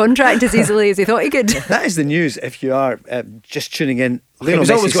out of his contract as easily as he thought he could. That is the news if you are just tuning in. It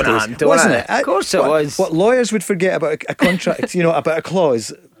was always going to happen, wasn't it? Of course it was. What lawyers would forget about a contract, about a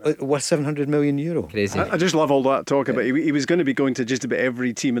clause worth €700 million. Crazy. I just love all that talk about he was going to be going to just about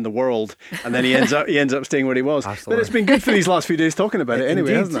every team in the world, and then he ends up staying where he was. But it's been good for these last few days talking about it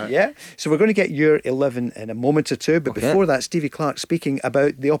anyway, Indeed, hasn't it? Yeah. So we're going to get your 11 in a moment or two, but before that, Stevie Clark speaking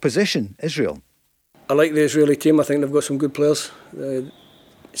about the opposition, Israel. I like the Israeli team. I think they've got some good players.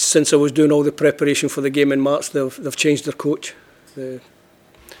 Since I was doing all the preparation for the game in March, they've changed their coach.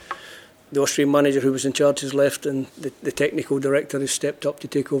 The Austrian manager who was in charge has left, and the technical director has stepped up to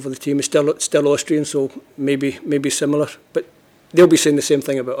take over the team. He's still Austrian, so maybe similar. But they'll be saying the same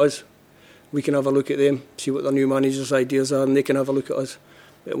thing about us. We can have a look at them, see what their new manager's ideas are, and they can have a look at us.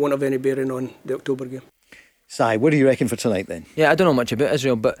 It won't have any bearing on the October game. Si, what do you reckon for tonight then? Yeah, I don't know much about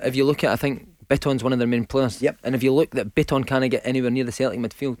Israel, but if you look at, I think Bitton's one of their main players. Yep. And if you look that Bitton can't get anywhere near the Celtic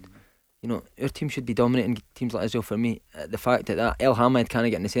midfield, our team should be dominating teams like Israel for me. The fact that El Hamid can't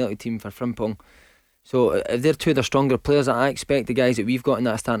get in the Celtic team for Frimpong. So if they're two of their stronger players, I expect the guys that we've got in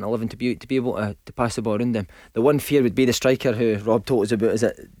that starting 11 to be able to pass the ball around them. The one fear would be the striker who Rob told us about, is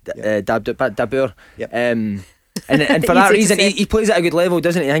it Dabur? Yep. And for that reason, he plays at a good level,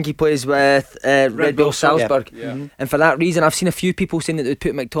 doesn't he? I think he plays with Red Bull Salzburg. Yeah. Mm-hmm. And for that reason, I've seen a few people saying that they'd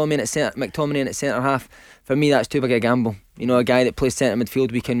put McTominay in at centre half. For me, that's too big a gamble. A guy that plays centre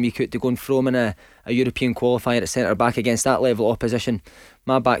midfield week in, week out, to go and throw him in a European qualifier at centre back against that level of opposition.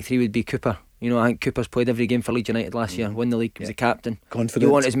 My back three would be Cooper. I think Cooper's played every game for Leeds United last year, won the league, was the captain. Confident.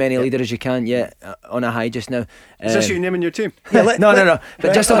 You want as many leaders as you can, on a high just now. Is this you naming your team? No.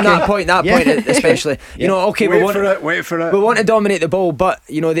 But just on that point especially. Wait for it. We want to dominate the ball, but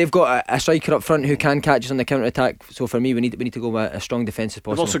they've got a striker up front who can catch us on the counter attack. So for me, we need to go with a strong defence as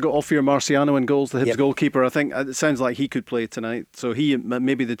possible. We've also got Ophir Marciano in goals, the Hibs goalkeeper. I think it sounds like he could play tonight. So he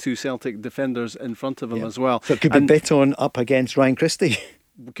maybe the two Celtic defenders in front of him as well. So it could be Bitton up against Ryan Christie.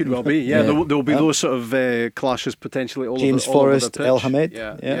 Could well be, yeah. There'll be those sort of clashes potentially all James over Forrest, the pitch. El Hamid.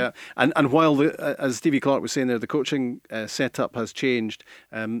 Yeah. And while, as Stevie Clark was saying there, the coaching setup has changed,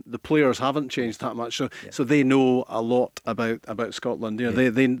 the players haven't changed that much. So they know a lot about Scotland.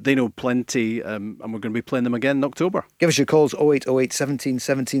 They know plenty, and we're going to be playing them again in October. Give us your calls 0808 17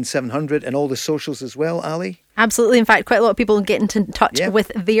 17 700 and all the socials as well, Ali. Absolutely. In fact, quite a lot of people getting in touch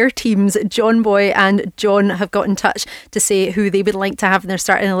with their teams. John Boy and John have got in touch to say who they would like to have in their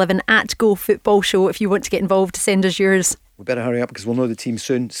starting 11 at Go Football Show. If you want to get involved, send us yours. We better hurry up because we'll know the team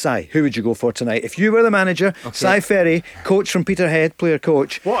soon. Si, who would you go for tonight? If you were the manager, Si Ferry, coach from Peterhead, player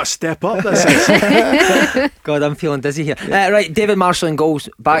coach. What a step up this is. God, I'm feeling dizzy here. Right, David Marshall in goals.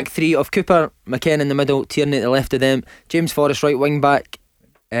 Back three of Cooper, McKenna in the middle, Tierney at the left of them, James Forrest right wing back,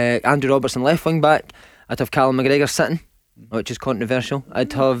 Andrew Robertson left wing back. I'd have Callum McGregor sitting, which is controversial.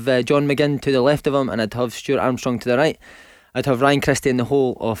 I'd have John McGinn to the left of him, and I'd have Stuart Armstrong to the right. I'd have Ryan Christie in the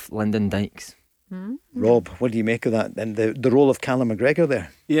hole of Lyndon Dykes. Rob, what do you make of that? And the role of Callum McGregor there?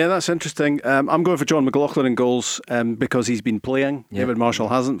 Yeah, that's interesting. I'm going for John McLaughlin in goals because he's been playing. David Marshall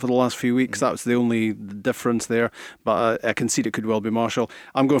hasn't for the last few weeks. That's the only difference there. But I concede it could well be Marshall.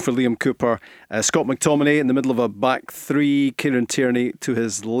 I'm going for Liam Cooper. Scott McTominay in the middle of a back three. Kieran Tierney to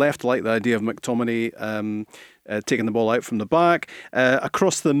his left. I like the idea of McTominay taking the ball out from the back.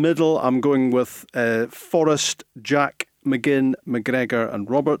 Across the middle, I'm going with Forrest, Jack, McGinn, McGregor and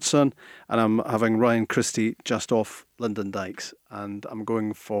Robertson, and I'm having Ryan Christie just off Lyndon Dykes, and I'm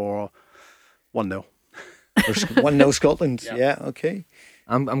going for 1-0. 1-0 Scotland. Yeah, okay.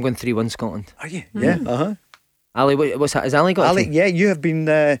 I'm going 3-1 Scotland. Are you? Yeah. Ali, what's that? Has Ali got Ali, you have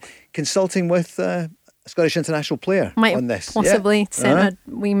been consulting with a Scottish international player on this. Possibly sent a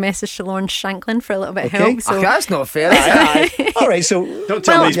wee message to Lawrence Shanklin for a little bit of help. So. That's not fair. All right, so don't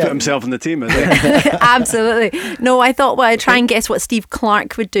tell me he's put himself in the team, is he? Absolutely. No, I thought I'd try and guess what Steve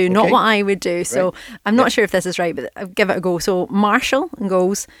Clark would do, not what I would do. So I'm not sure if this is right, but I'll give it a go. So Marshall in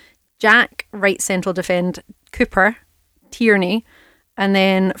goals, Jack right central defend, Cooper, Tierney, and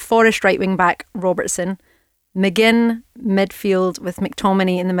then Forrest right wing back, Robertson, McGinn midfield with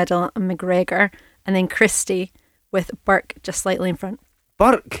McTominay in the middle and McGregor. And then Christie with Burke just slightly in front.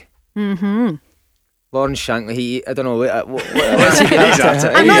 Burke? Mm-hmm. Lawrence Shankly, I don't know. What's he been up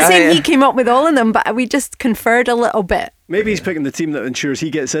to? I'm not saying he came up with all of them, but we just conferred a little bit. Maybe he's picking the team that ensures he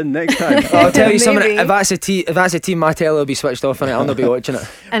gets in next time. I'll tell you something. If that's a team, my telly will be switched off on it. I'll not be watching it.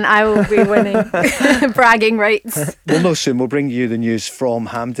 And I will be winning. Bragging rights. We'll know soon. We'll bring you the news from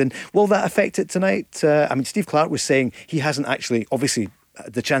Hampden. Will that affect it tonight? Steve Clarke was saying he hasn't actually, obviously,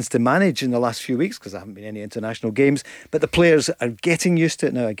 the chance to manage in the last few weeks because there haven't been any international games, but the players are getting used to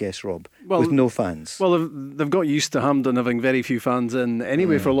it now, I guess, Rob, with no fans. Well, they've got used to Hampden having very few fans in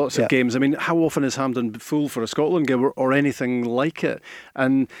anyway for lots of games. I mean, how often is Hampden full for a Scotland game or anything like it?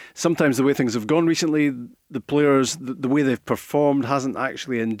 And sometimes the way things have gone recently, the players, the way they've performed hasn't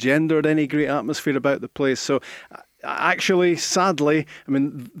actually engendered any great atmosphere about the place. So actually, sadly, I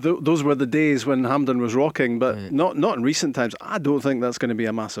mean, those were the days when Hampden was rocking, but not in recent times. I don't think that's going to be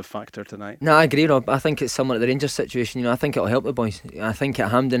a massive factor tonight. No, I agree, Rob. I think it's similar to the Rangers situation. I think it'll help the boys. I think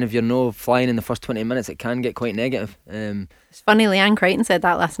at Hampden, if you're no flying in the first 20 minutes, it can get quite negative. It's funny, Leanne Crichton said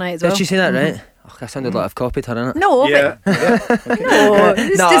that last night as well. Did she say that, right? Oh, I sounded like I've copied her, innit? No, yeah. No,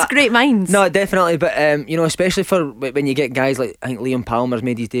 it's just great minds. No, definitely, but especially for when you get guys like, I think Liam Palmer's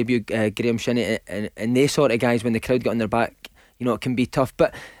made his debut, Graham Shinney, and they sort of guys, when the crowd get on their back, it can be tough.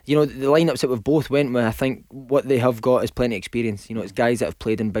 But the lineups that we've both went with, I think what they have got is plenty of experience. It's guys that have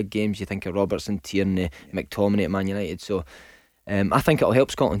played in big games. You think of Robertson, Tierney, McTominay at Man United. So I think it'll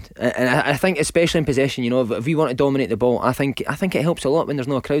help Scotland, and I think especially in possession. If we want to dominate the ball, I think it helps a lot when there's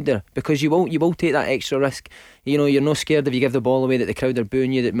no crowd there, because you will take that extra risk. You're not scared if you give the ball away that the crowd are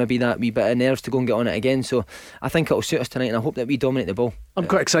booing you, that maybe that wee bit of nerves to go and get on it again. So I think it'll suit us tonight, and I hope that we dominate the ball. I'm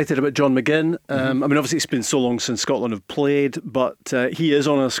quite excited about John McGinn. Obviously it's been so long since Scotland have played, but he is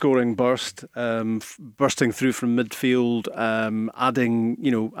on a scoring burst, bursting through from midfield,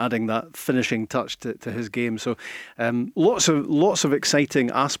 adding that finishing touch to his game. So lots of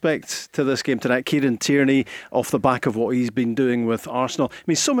exciting aspects to this game tonight. Kieran Tierney, off the back of what he's been doing with Arsenal. I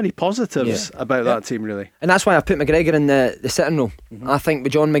mean, so many positives about that team, really. And that's why I've put McGregor in the sitting role. I think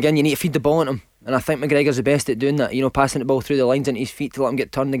with John McGinn, you need to feed the ball into him. And I think McGregor's the best at doing that, passing the ball through the lines into his feet to let him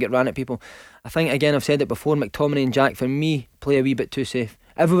get turned and get ran at people. I think, again, I've said it before, McTominay and Jack, for me, play a wee bit too safe.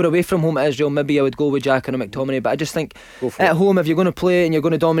 If we were away from home at Israel, maybe I would go with Jack and McTominay, but I just think at home, if you're going to play and you're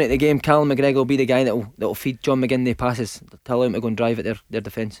going to dominate the game, Callum McGregor will be the guy that'll feed John McGinn the passes, tell him to go and drive at their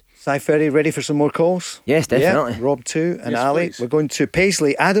defence. Si Ferry, ready for some more calls? Yes, definitely. Yeah, Rob too, and yes, Ali. Please. We're going to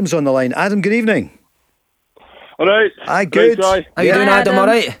Paisley. Adam's on the line. Adam, good evening. All right. Hi, good. Right, How you doing, Adam? All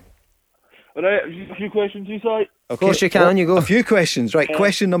right? all right. A few questions, you say? Of course you can. On you go. A few questions. Right,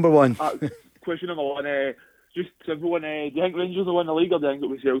 question number one. Question number one. Just simple one. Do you think Rangers will win the league, or do you think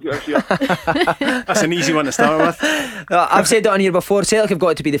it'll be Celtic this year? That's an easy one to start with. I've said it on here before. Celtic have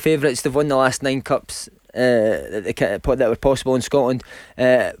got to be the favourites. They've won the last 9 cups that were possible in Scotland.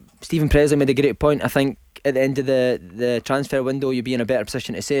 Stephen Presley made a great point. I think at the end of the transfer window, you'll be in a better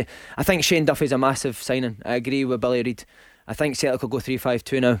position to say. I think Shane Duffy's a massive signing. I agree with Billy Reid. I think Celtic will go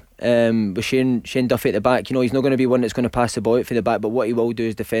 3-5-2 now, with Shane Duffy at the back. He's not going to be one that's going to pass the ball out for the back, but what he will do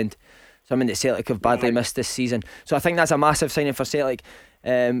is defend, something that Celtic have badly missed this season. So I think that's a massive signing for Celtic.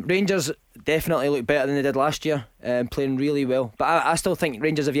 Rangers definitely look better than they did last year, playing really well, but I still think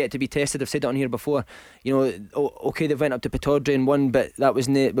Rangers have yet to be tested. I've said it on here before. Okay, they went up to Pittodrie and won, but that was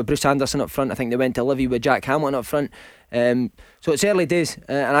with Bruce Anderson up front. I think they went to Livy with Jack Hamilton up front. So it's early days,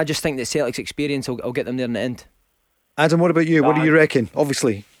 and I just think that Celtic's experience will get them there in the end. Adam, what about you? What do you reckon?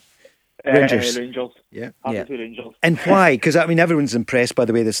 Obviously Rangers. Rangers. Yeah. Happy to Rangers. And why? Because everyone's impressed by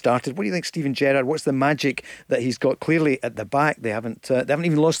the way they started. What do you think, Stephen Gerrard? What's the magic that he's got? Clearly at the back, they haven't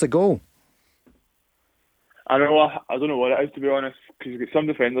even lost a goal. I don't know what it is, to be honest, because you've got some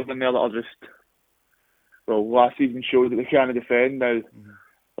defenders in there that are just, last season showed that they can't defend. Now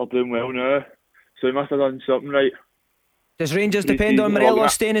they're doing well now, so he must have done something right. Does Rangers depend on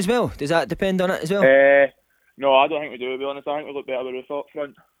Morelos staying as well? Does that depend on it as well? No, I don't think we do, to be honest. I think we look better with Roof up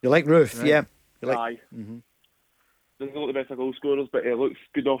front. You like Roof, right. Yeah. Aye. Doesn't look the best of goal scorers, but he looks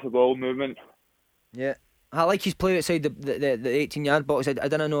good off the ball, movement. Yeah. I like his play outside the 18-yard box. I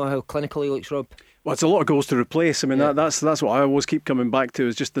don't know how clinical he looks, Rob. Well, it's a lot of goals to replace. I mean, that's what I always keep coming back to,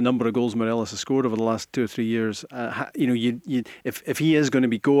 is just the number of goals Morelos has scored over the last 2 or 3 years. If he is going to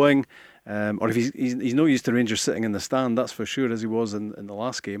be going, or if he's no used to Rangers sitting in the stand, that's for sure, as he was in the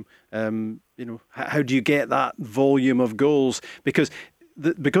last game. How do you get that volume of goals? Because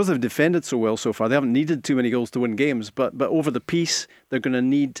they've defended so well so far, they haven't needed too many goals to win games, but over the piece they're going to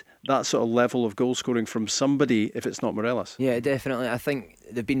need that sort of level of goal scoring from somebody if it's not Morelos. Yeah, definitely. I think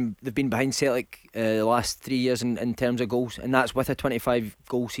they've been behind Celtic the last 3 years in terms of goals, and that's with a 25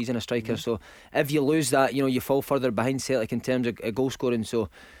 goal season a striker. So if you lose that, you fall further behind Celtic in terms of goal scoring. So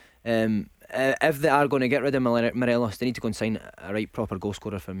if they are going to get rid of Morelos, they need to go and sign a right proper goal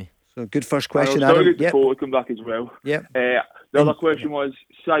scorer for me. So good first question, Adam. Adam. Yep. To come back as well. Yep. The other question was,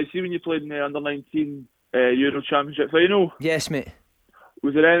 see when you played in the under-19 Euro Championship final? Yes, mate.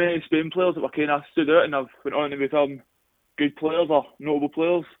 Was there any Spain players that were kind of stood out and have went on to become good players or notable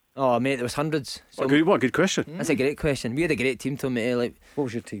players? Oh, mate, there was hundreds. So what a good question. That's a great question. We had a great team, Tom, mate. Like, what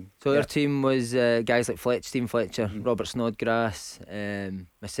was your team? So our team was guys like Stephen Fletcher, Robert Snodgrass,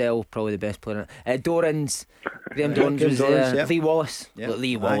 myself, probably the best player. Dorans, Graham Dorans was there. Lee Wallace. Like,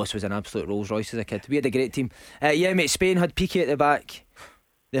 Lee Wallace was an absolute Rolls Royce as a kid. We had a great team. Mate, Spain had Piqué at the back.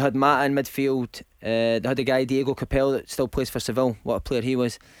 They had Mata in midfield. They had a guy, Diego Capel, that still plays for Seville. What a player he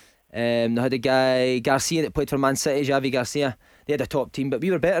was. They had a guy, Garcia, that played for Man City, Xavi Garcia. They had a top team, but we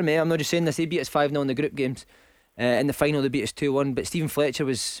were better, mate. I'm not just saying this. They beat us 5-0 in the group games. In the final, they beat us 2-1. But Stephen Fletcher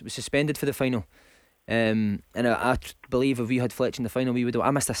was suspended for the final. And I believe if we had Fletcher in the final, we would have.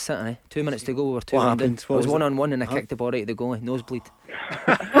 I missed a sit, 2 minutes to go. We were 2-1 down. I was 1-on-1 and I kicked the ball right at the goalie. Nosebleed.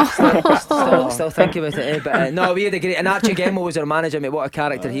 still thinking about it, But no, we had a great. And Archie Gemmell was our manager, mate. What a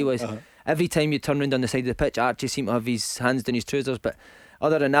character he was. Every time you turn round on the side of the pitch, Archie seemed to have his hands down his trousers. But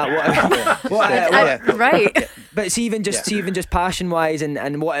other than that, right. But see, even just passion wise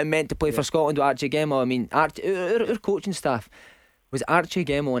and what it meant to play for Scotland with Archie Gemmell. I mean, our coaching staff was Archie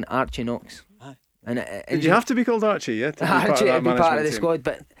Gemmell and Archie Knox. And did you have to be called Archie? Yeah, Archie to be part of the squad.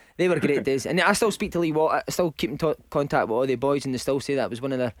 But they were great days, and I still speak to Lee Watt. I still keep in contact with all the boys, and they still say that was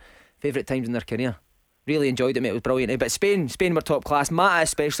one of their favourite times in their career. Really enjoyed it, mate. It was brilliant. But Spain were top class. Mata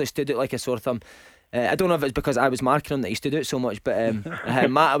especially stood out like a sore thumb. I don't know if it's because I was marking him that he stood out so much, but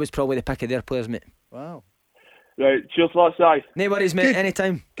Mata was probably the pick of their players, mate. Wow. Right, cheers for that, Si. No worries, mate.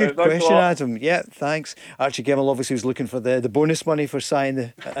 Anytime. Good question, Adam. Yeah, thanks. Archie Gemmell obviously was looking for the bonus money for Si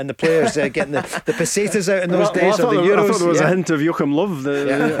and the players getting the pesetas out in those days of the Euros. I thought there was a hint of Joachim Löw,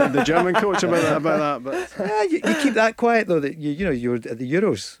 the German coach, about that. But you keep that quiet though. That you were at the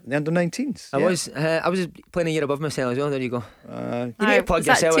Euros, the under-19s. I was playing a year above myself as well. There you go. You need to plug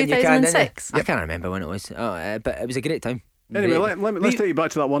yourself when you can. 2006? I can't remember when it was. But it was a great time. Anyway, let's take you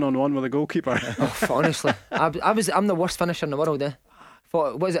back to that one-on-one with the goalkeeper. Honestly, I'm the worst finisher in the world.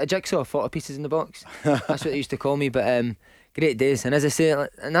 Was it a jigsaw? 40 pieces in the box. That's what they used to call me. But great days, and as I say,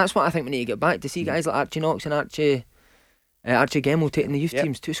 and that's what I think we need to get back to see guys like Archie Knox and Archie Gemmell taking the youth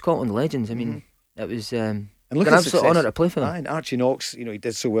teams to Scotland legends. I mean, it was. And look, an absolute honour to play for them. And Archie Knox, he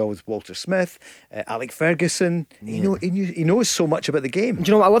did so well with Walter Smith, Alec Ferguson. He knows so much about the game. Do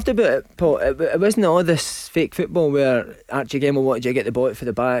you know what I loved about it, Paul? It wasn't all this fake football where Archie Gemmell wanted you to get the ball out for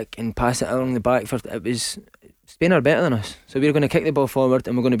the back and pass it along the back. It was Spain are better than us, so we were going to kick the ball forward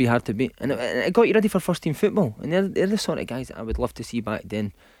and we're going to be hard to beat. And it got you ready for first team football. And they're the sort of guys that I would love to see back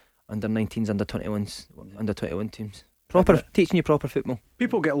then, under 19s, under 21s, under 21 teams. Teaching you proper football.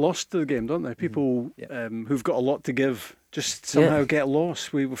 People get lost to the game, don't they? People who've got a lot to give just somehow get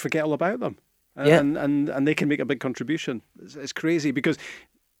lost. We forget all about them, and they can make a big contribution. It's crazy because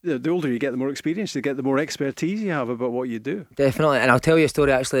the older you get, the more experience you get, the more expertise you have about what you do. Definitely, and I'll tell you a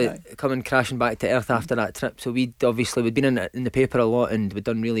story actually coming crashing back to earth after that trip. So we'd been in the paper a lot and we'd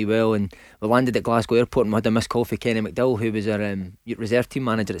done really well, and we landed at Glasgow Airport and we had a missed call for Kenny McDowell, who was our reserve team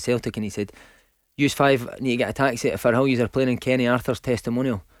manager at Celtic, and he said, "Use 5, need to get a taxi to Firhill. You're playing in Kenny Arthur's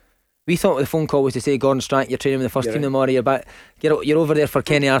testimonial." We thought the phone call was to say, "Gordon Strachan, you're training with the first team tomorrow. You're back. You're over there for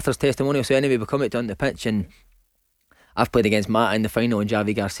Kenny Arthur's testimonial." So anyway, we come out on the pitch, and I've played against Mata in the final and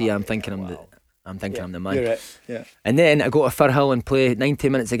Xavi Garcia. I'm thinking I'm the man. You're right. Yeah. And then I go to Firhill and play 90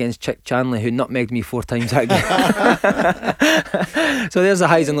 minutes against Chick Chanley, who nutmegged me 4 times that game. So there's the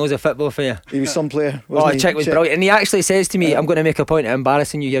highs and lows of football for you. He was some player. Chick was brilliant, and he actually says to me, "I'm going to make a point of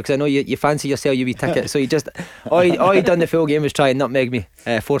embarrassing you here because I know you fancy yourself, you wee ticket." So he just all he done the full game was try and nutmeg me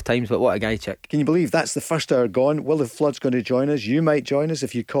 4 times. But what a guy, Chick! Can you believe that's the first hour gone? Will the Flood's going to join us? You might join us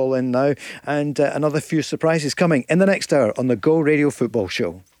if you call in now, and another few surprises coming in the next hour on the Go Radio Football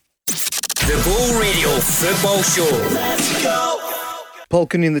Show. The Go Radio Football Show. Let's go! Paul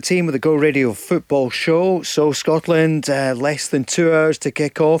Cooney and the team with the Go Radio Football Show. So Scotland, less than 2 hours to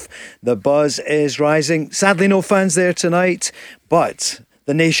kick off. The buzz is rising. Sadly, no fans there tonight, but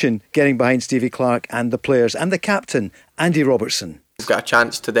the nation getting behind Stevie Clarke and the players and the captain, Andy Robertson. We've got a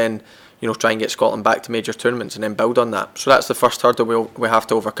chance to then, try and get Scotland back to major tournaments and then build on that. So that's the first hurdle we have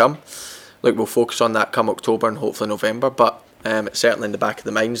to overcome. Look, we'll focus on that come October and hopefully November, but it's certainly in the back of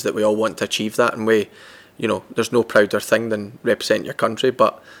the minds that we all want to achieve that, and there's no prouder thing than represent your country.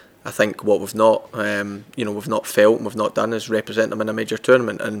 But I think what we've not felt and we've not done is represent them in a major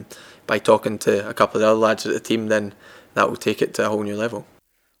tournament. And by talking to a couple of the other lads at the team, then that will take it to a whole new level.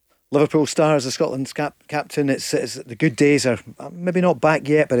 Liverpool star as the Scotland's captain. It's the good days are maybe not back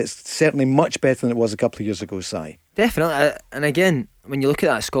yet, but it's certainly much better than it was a couple of years ago, Si. Definitely. And again, when you look at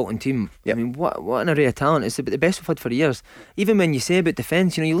that Scotland team, I mean, what an array of talent. It's the best we've had for years. Even when you say about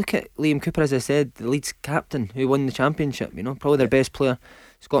defence, you look at Liam Cooper, as I said, the Leeds captain who won the championship, probably their best player.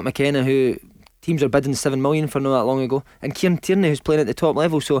 Scott McKenna, who teams are bidding 7 million for not that long ago, and Kieran Tierney, who's playing at the top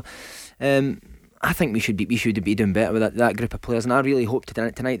level. So I think we should be doing better with that group of players, and I really hope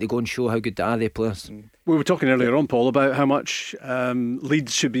tonight they go and show how good they are, they players. We were talking earlier on, Paul, about how much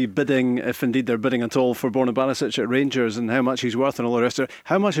Leeds should be bidding, if indeed they're bidding at all, for Borna Barisic at Rangers, and how much he's worth and all the rest of it.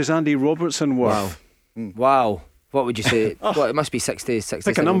 How much is Andy Robertson worth? Wow. What would you say? Well, it must be 60.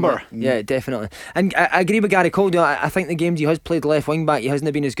 Pick a number. Yeah, definitely. And I agree with Gary Caldwell. I think the games he has played left wing back, he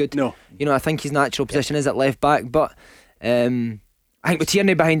hasn't been as good. No. I think his natural position is at left back, but I think with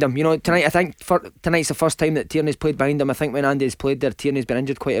Tierney behind him, tonight, I think tonight's the first time that Tierney's played behind him. I think when Andy's played there, Tierney's been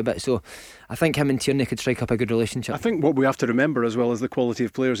injured quite a bit, so I think him and Tierney could strike up a good relationship. I think what we have to remember as well is the quality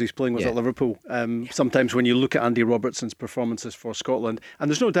of players he's playing with at Liverpool. Sometimes when you look at Andy Robertson's performances for Scotland,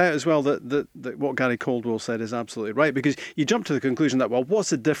 and there's no doubt as well that what Gary Caldwell said is absolutely right, because you jump to the conclusion that, well, what's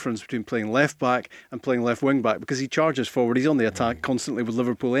the difference between playing left back and playing left wing back? Because he charges forward, he's on the attack constantly with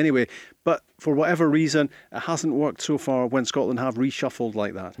Liverpool anyway, but for whatever reason it hasn't worked so far when Scotland have reshuffled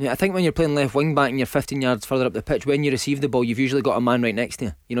like that. Yeah, I think when you're playing left wing back and you're 15 yards further up the pitch, when you receive the ball, you've usually got a man right next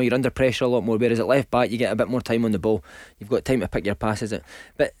to you. You're under pressure a lot more, whereas at left back you get a bit more time on the ball, you've got time to pick your passes out.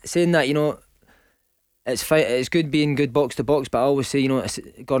 But saying that, it's good being good box to box, but I always say,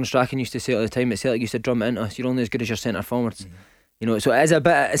 Gordon Strachan used to say it all the time, Celtic used to drum it into us, you're only as good as your centre forwards. So it's a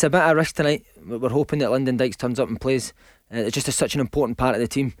bit of risk tonight. We're hoping that Lyndon Dykes turns up and plays. It's just such an important part of the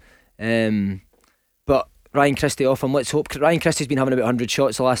team. But Ryan Christie off him. Let's hope. Ryan Christie's been having about 100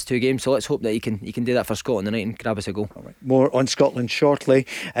 shots the last 2 games, so let's hope that he can do that for Scotland tonight and grab us a goal. More on Scotland shortly.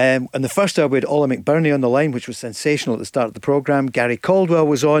 In the first hour we had Oli McBurnie on the line, which was sensational at the start of the programme. Gary Caldwell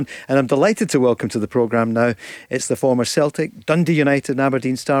was on, and I'm delighted to welcome to the programme now, it's the former Celtic, Dundee United and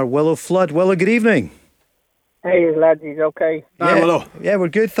Aberdeen star, Willo Flood. Willo, good evening. Hey lads, he's okay? Willo. Yeah, we're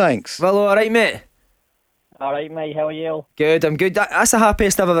good, thanks. Willo, alright mate? Alright mate, how are you? Good, I'm good. That's the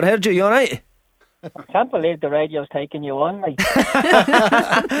happiest I've ever heard you alright? I can't believe the radio's taking you on, mate.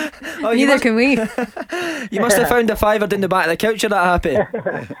 Neither can we. You must have found a fiver down the back of the couch, you're that happy.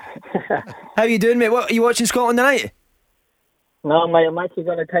 How you doing, mate? What are you watching Scotland tonight? No mate, I'm actually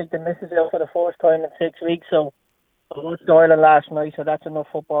going to take the missus out for the first time in 6 weeks, so I watched Ireland last night, so that's enough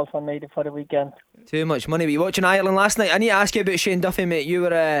football for me for the weekend. Too much money. Were you watching Ireland last night? I need to ask you about Shane Duffy, mate. You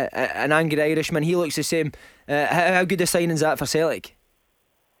were an angry Irishman. He looks the same. How good a signing's that for Celtic?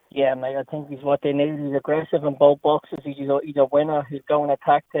 Yeah, mate, I think he's what they need. He's aggressive in both boxes. He's a winner. He's going to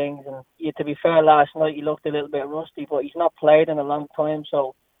attack things. And to be fair, last night he looked a little bit rusty, but he's not played in a long time.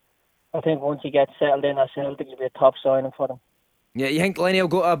 So I think once he gets settled in at Celtic, he'll be a top signing for them. Yeah, you think Lenny will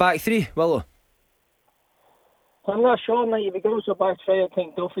go to a back three, Willo? I'm not sure, mate. If he goes to a back three, I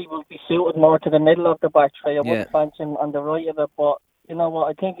think Duffy will be suited more to the middle of the back three. I wouldn't fancy him on the right of it, but you know what?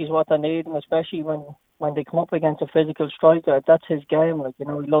 I think he's what they need, and especially when they come up against a physical striker, that's his game. He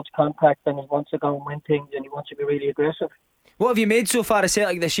loves contact and he wants to go and win things and he wants to be really aggressive. What have you made so far of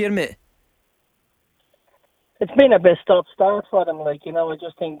Celtic this year, mate? It's been a bit stop-start for them. I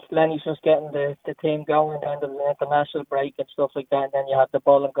just think Lenny's just getting the team going down to the international break and stuff like that, and then you have the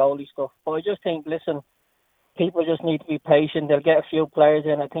ball and goalie stuff. But I just think, listen, people just need to be patient. They'll get a few players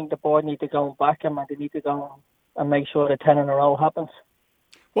in. I think the board need to go and back him, and they need to go and make sure the 10 in a row happens.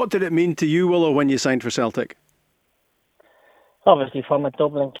 What did it mean to you, Willo, when you signed for Celtic? Obviously, from a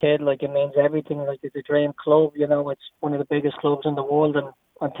Dublin kid, it means everything. It's a dream club. It's one of the biggest clubs in the world, and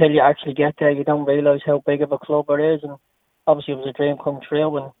until you actually get there, you don't realise how big of a club it is. And obviously, it was a dream come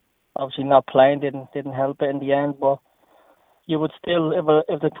true, and obviously not playing didn't help it in the end. But you would still,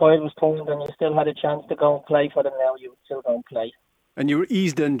 if the tide was turned and you still had a chance to go and play for them now, you would still go and play. And you were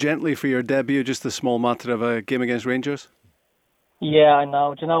eased in gently for your debut, just a small matter of a game against Rangers? Yeah, I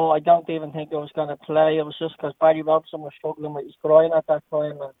know. Do you know, I don't even think I was going to play. It was just because Barry Robson was struggling with his groin at that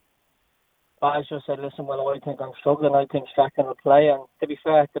time, and I just said, listen, well, I think I'm struggling. I think Strachan will play. And to be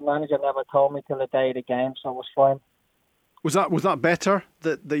fair, the manager never told me till the day of the game, so it was fine. Was that better,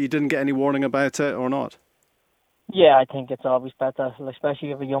 that you didn't get any warning about it, or not? Yeah, I think it's always better,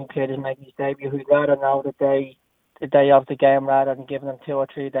 especially if a young kid is making his debut. Who'd rather know the day of the game rather than giving them 2 or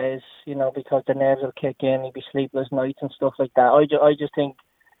 3 days, because the nerves will kick in, he'll be sleepless nights and stuff like that. I just think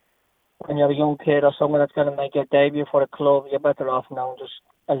when you're a young kid or someone that's going to make your debut for the club, you're better off knowing just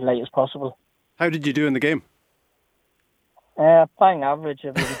as late as possible. How did you do in the game? Playing average.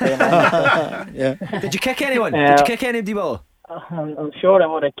 If yeah. Did you kick anyone? Did you kick anybody, Willo? I'm sure I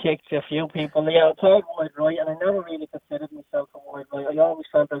would have kicked a few people. Yeah, I played wide right, and I never really considered myself a wide right. I always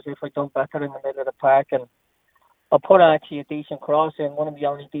felt as if I'd done better in the middle of the park, and I put actually a decent cross in, one of the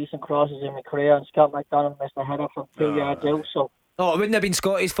only decent crosses in my career, and Scott McDonald missed a header from 2 yards out. So. Oh, it wouldn't have been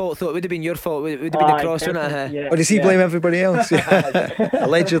Scotty's fault, though. It would have been your fault. It would have been the cross, wouldn't it? Yeah, or does he blame everybody else?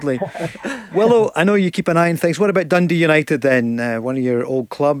 Allegedly. Willo, I know you keep an eye on things. What about Dundee United then? One of your old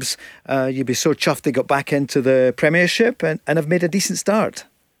clubs. You'd be so chuffed they got back into the Premiership and have made a decent start.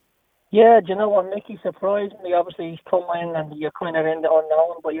 Yeah, do you know what? Mickey surprised me. Obviously, he's come in and you're kind of in the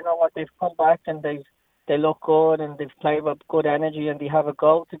unknown, but you know what? They've come back and they look good and they've played with good energy and they have a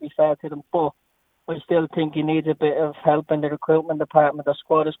goal, to be fair to them. But I still think he needs a bit of help in the recruitment department. The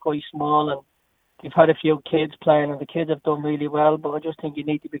squad is quite small and you've had a few kids playing and the kids have done really well, but I just think you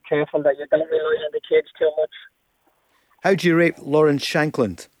need to be careful that you don't rely on the kids too much. How do you rate Lawrence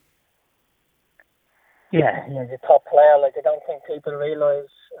Shankland? Yeah, he's a top player. Like, I don't think people realise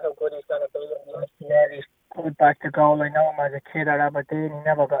how good he's going to be in the SPL. He's good back to goal. I know him as a kid at Aberdeen. He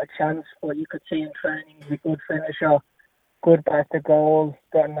never got a chance, but you could see in training he's a good finisher. Good back to goal,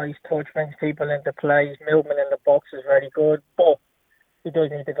 got a nice touch, brings people into play. His movement in the box is very good, but he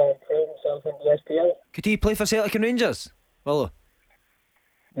does need to go and prove himself in the SPL. Could he play for Celtic and Rangers? Willo?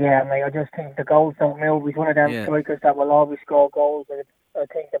 Yeah, mate, I just think the goals don't move. He's one of them strikers that will always score goals. I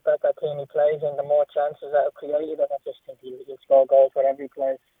think the better team he plays and the more chances that are created, and I just think he'll score goals for every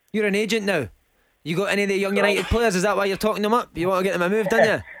player. You're an agent now. You got any of the young United players? Is that why you're talking them up? You want to get them a move, don't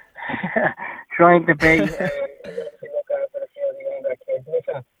you? Trying to be.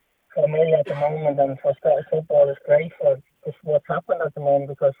 Listen, for me at the moment and for Scottish football it's great for what's happened at the moment,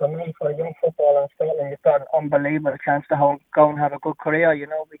 because for me, for young football in Scotland, you've got an unbelievable chance to go and have a good career, you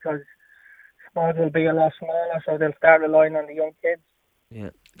know, because squads will be a lot smaller, so they'll start relying on the young kids. Yeah.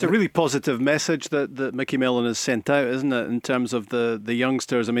 It's a really positive message that Mickey Mellon has sent out, isn't it, in terms of the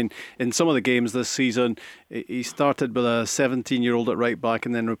youngsters. I mean, in some of the games this season, he started with a 17-year-old at right back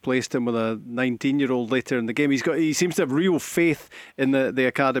and then replaced him with a 19-year-old later in the game. He seems to have real faith in the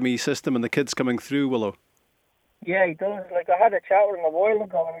academy system and the kids coming through, Willo. Yeah, he does. Like, I had a chat with him a while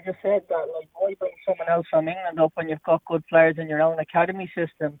ago and he just said that, like, why bring someone else from England up when you've got good players in your own academy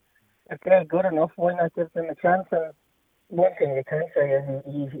system? If they're good enough, why not give them a chance? And one thing you can say is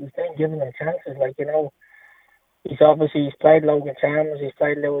he's been giving them chances. Like, you know, he's played Logan Chalmers, he's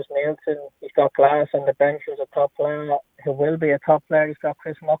played Lewis Nielsen, he's got Glass on the bench who's a top player, who will be a top player. He's got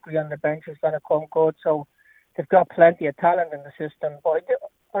Chris Muckley on the bench who's going to come good. So they've got plenty of talent in the system. But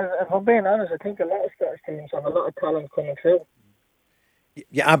if I'm being honest, I think a lot of Scottish teams have a lot of talent coming through.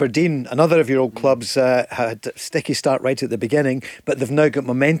 Yeah, Aberdeen, another of your old clubs, had a sticky start right at the beginning, but they've now got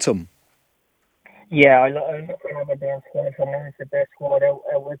momentum. Yeah, I look at Aberdeen's squad. For me, it's the best squad out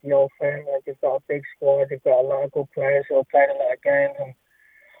with the old firm. Like, they've got a big squad, they've got a lot of good players who have played a lot of games, and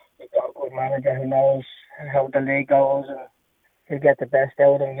they've got a good manager who knows how the league goes and he'll get the best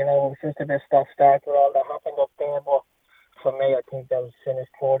out of them. You know, it's just a bit stop-start with all that happened up there, but for me, I think they'll finish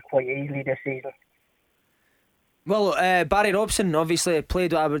fourth quite easily this season. Well, Barry Robson obviously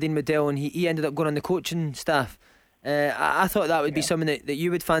played with Aberdeen with Dell, and he ended up going on the coaching staff. I thought that would be something that you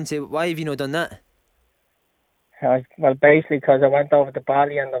would fancy. Why have you not done that? Well, basically because I went over to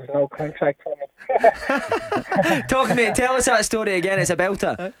Bali and there was no contract for me. Tell us that story again. It's a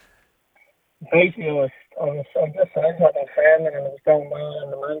belter. Basically, I just signed with Fairman and it was going well,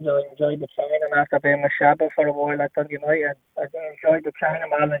 and the manager enjoyed the training after being a Shabba for a while at Dundee United. I enjoyed the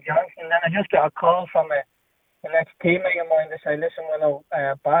training with Alan Johnson, and then I just got a call from an ex-teammate of mine to say, listen,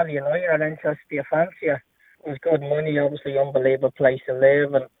 Bali United are interested, do you fancy it? It was good money, obviously, unbelievable place to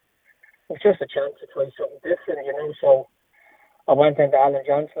live, and it was just a chance to try something different, you know. So I went into Alan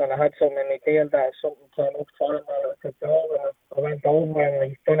Johnson and I had something in my deal that if something came up for him, I could go. And I went over and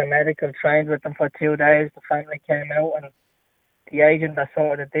I done a medical, trained with them for 2 days. The family came out and the agent that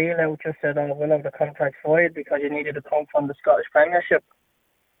sorted the deal out just said, oh, we'll have the contract void because you needed to come from the Scottish Premiership.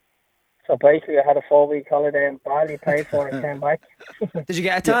 So basically I had a 4-week holiday in Bali, paid for it and came back. Did you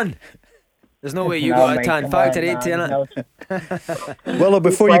get a tan? There's no way you got a tan. Factor 8 in it. Well,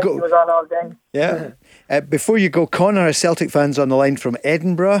 before you go, was on all day. Before you go, Connor, a Celtic fan's on the line from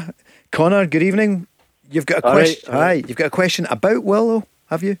Edinburgh. Connor, good evening. You've got a question. Hi, you've got a question about Willo,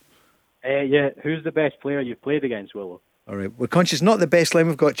 have you? Yeah. Who's the best player you've played against, Willo? All right. We're conscious not the best line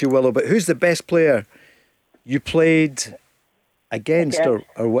we've got you, Willo, but who's the best player you played against or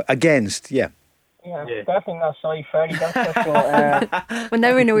against? Yeah. Yeah, definitely not Si Ferry, that's for sure. Well,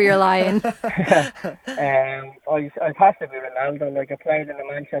 now we know you're lying. I'd have to be Ronaldo. Like, I played in the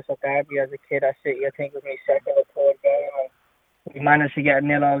Manchester Derby as a kid at City. I think it was my second or third game, and we managed to get a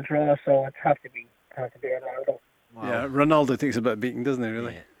 0-0 draw, so it'd have to be Ronaldo. Yeah, Ronaldo takes a bit of beating, doesn't he,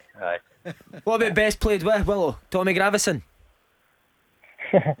 really? Aye. What about best played with, Willo? Tommy Gravison?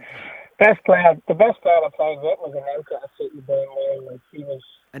 The best player I played with was Anelka at City Burnley. Like, he was.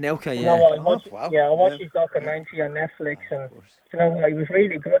 Anelka, You yeah. know what, I watched his documentary on Netflix, and you know what, he was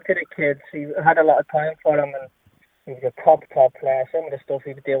really good to the kids. He had a lot of time for them, and he was a top player. Some of the stuff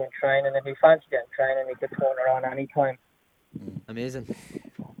he would do in training, if he fancied it in training, he could turn around any time. Amazing.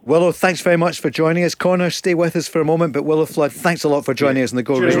 Willo, thanks very much for joining us. Connor, stay with us for a moment, but Willo Flood, thanks a lot for joining us on the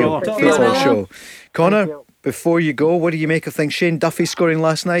Go Radio Football Show. Connor, before you go, what do you make of things? Shane Duffy scoring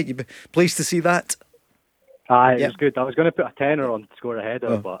last night, you pleased to see that? Aye, it was good. I was going to put a tenner on to score a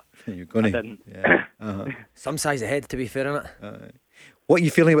header, but you're going I didn't. Yeah. Some size ahead, to be fair, innit? What are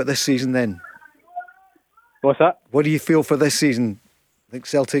you feeling about this season then? What's that? What do you feel for this season? I think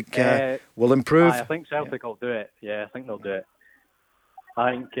Celtic will improve. I think Celtic will do it. Yeah, I think they'll do it.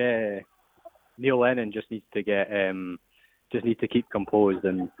 I think Neil Lennon just needs to keep composed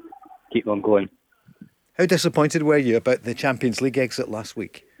and keep them going. How disappointed were you about the Champions League exit last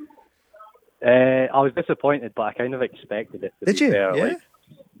week? I was disappointed, but I kind of expected it. Did you? Fair. Yeah?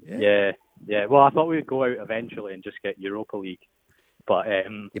 Like, yeah. Well, I thought we'd go out eventually and just get Europa League, but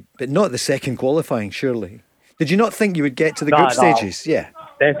not the second qualifying, surely. Did you not think you would get to the group stages? Yeah.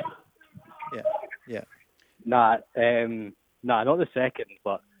 Yeah. Nah, not the second,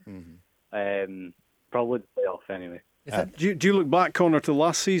 but probably the playoff anyway. Do you look back, Connor, to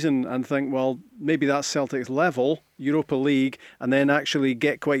last season and think, well, maybe that's Celtic's level, Europa League, and then actually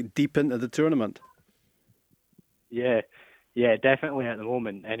get quite deep into the tournament? Yeah, definitely at the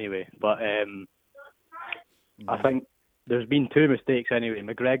moment anyway. But I think there's been two mistakes anyway.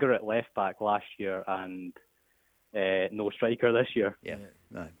 McGregor at left back last year and no striker this year. Yeah,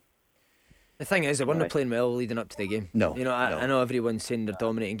 no. The thing is, they weren't playing well leading up to the game. No. You know, I know everyone's saying they're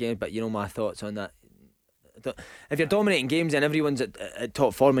dominating games, but you know my thoughts on that. If you're dominating games and everyone's at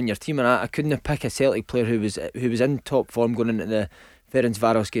top form in your team, and I couldn't have picked a Celtic player who was in top form going into the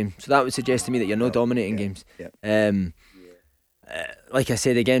Ferencváros game, so that would suggest to me that you're not dominating games. Like I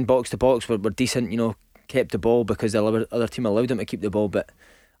said again, box to box, we're decent. You know, kept the ball because the other team allowed them to keep the ball, but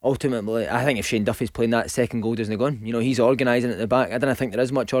ultimately, I think if Shane Duffy's playing, that second goal doesn't go in. You know, he's organising at the back. I don't think there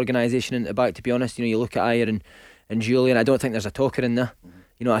is much organisation in the back, to be honest. You know, you look at Ayer and Julian, I don't think there's a talker in there.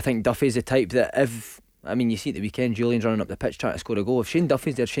 You know, I think Duffy's the type that you see at the weekend, Julian's running up the pitch trying to score a goal. If Shane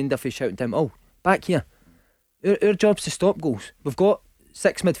Duffy's there, Shane Duffy's shouting to him, "Oh, back here." Our job's to stop goals. We've got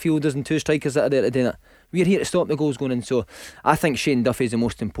 6 midfielders and 2 strikers that are there to do that. We're here to stop the goals going in. So I think Shane Duffy's the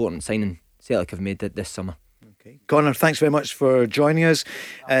most important signing Celtic have made this summer. Okay. Connor, thanks very much for joining us.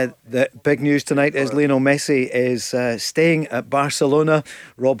 The big news tonight is Lionel Messi is staying at Barcelona.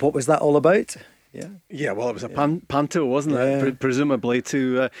 Rob, what was that all about? Yeah. Well, it was a panto, wasn't it? Presumably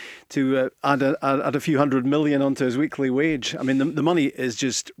to add a few $100 million onto his weekly wage. I mean, the money is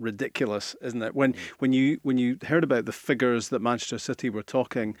just ridiculous, isn't it? When you heard about the figures that Manchester City were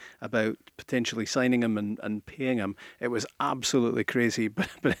talking about potentially signing him and paying him, it was absolutely crazy.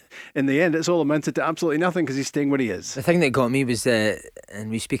 But in the end, it's all amounted to absolutely nothing because he's staying where he is. The thing that got me was, and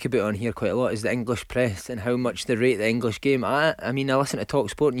we speak about it on here quite a lot, is the English press and how much they rate the English game. I listen to Talk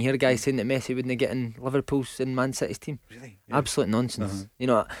Sport and you hear guys saying that Messi wouldn't get in Liverpool's and Man City's team. Really? Yeah. Absolute nonsense. You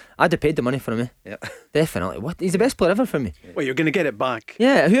know, I'd have paid the money for him. Definitely. What? He's the best player ever for me. Well, you're going to get it back.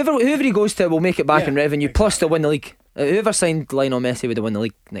 Yeah, whoever he goes to will make it back in revenue. Plus they'll win the league. Whoever signed Lionel Messi would have won the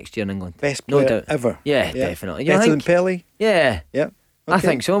league next year in England. Best player no doubt. ever. Yeah, definitely. Better than Pelé? Yeah. Yeah. Okay. I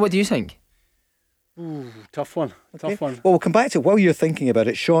think so. What do you think? Ooh, tough one. Tough one. Well, we'll come back to it. While you're thinking about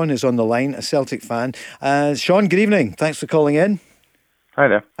it, Sean is on the line, a Celtic fan. Sean, good evening. Thanks for calling in. Hi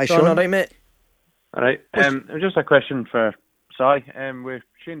there. Hi, Sean. All right, mate. All right. Just a question for Si. With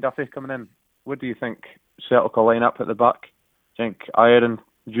Shane Duffy coming in, what do you think Celtic will line up at the back? Do you think Ayer and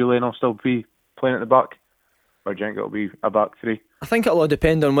Julian will still be playing at the back? Or do you think it'll be a back three? I think it'll all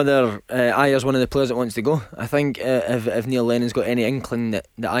depend on whether Ayer's one of the players that wants to go. I think if Neil Lennon's got any inkling that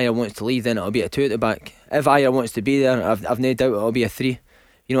Ayer wants to leave, then it'll be a 2 at the back. If Ayer wants to be there, I've no doubt it'll be a 3.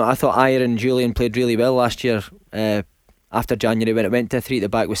 You know, I thought Ayer and Julian played really well last year after January when it went to 3 at the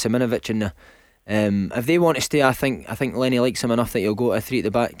back with Simonovic and if they want to stay, I think Lenny likes him enough that he'll go to a 3 at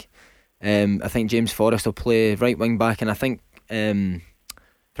the back. I think James Forrest will play right wing back, and I think Frimpong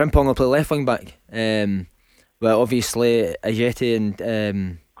will play left wing back. Well, obviously Ajeti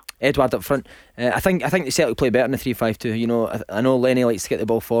and Edward up front. I think the Celtic play better in the 3-5-2. You know, I know Lenny likes to get the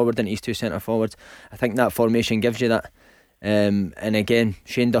ball forward into his 2 centre forwards. I think that formation gives you that. And again,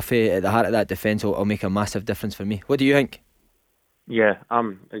 Shane Duffy at the heart of that defence will make a massive difference for me. What do you think? Yeah,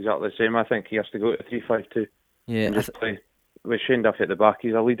 I'm exactly the same. I think he has to go to 3-5-2. Yeah, and just play with Shane Duffy at the back.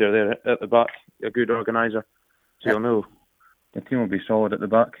 He's a leader there at the back, a good organiser. So you'll know the team will be solid at the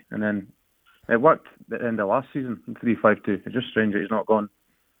back. And then it worked at the end of last season, 3-5-2. It's just strange that he's not gone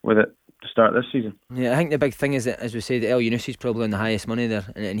with it to start this season. Yeah, I think the big thing is that, as we said, El Yunusi's probably on the highest money there,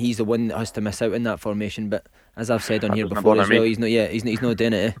 and he's the one that has to miss out in that formation. But as I've said on here before as well, he's not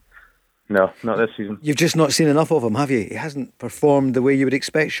doing it. No, not this season. You've just not seen enough of him, have you? He hasn't performed the way you would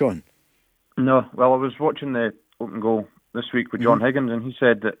expect, Sean. No, well, I was watching the open goal this week with John Higgins, and he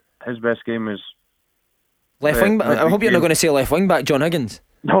said that his best game was left wing back. I hope you're not going to say left wing back John Higgins.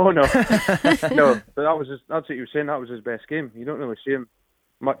 No, no. But that's what he was saying. That was his best game. You don't really see him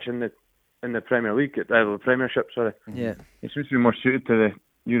much in the Premier League, the Premiership. Sorry. Yeah. He seems to be more suited to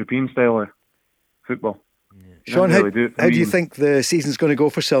the European style of football. Yeah. Sean, how do you think the season's going to go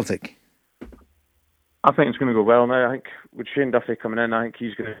for Celtic? I think it's going to go well now. I think with Shane Duffy coming in, I think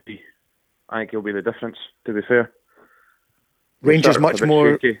he'll be the difference, to be fair. Rangers much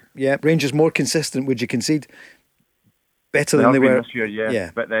more shaky. Yeah, Rangers more consistent, would you concede? Better than they were this year, yeah.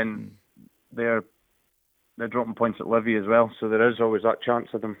 But then they're dropping points at Livy as well, so there is always that chance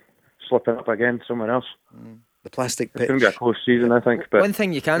of them slipping up again somewhere else. The plastic pitch. It's going to be a close season, I think. But one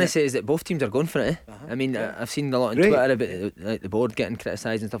thing you can say is that both teams are going for it. I mean, I've seen a lot on Twitter about the board getting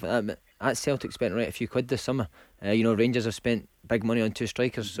criticised and stuff like that, but at Celtic spent right a few quid this summer. Rangers have spent big money on two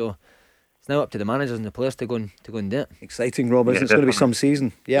strikers, so it's now up to the managers and the players to go and do it. Exciting, Rob, isn't it? It's going to be some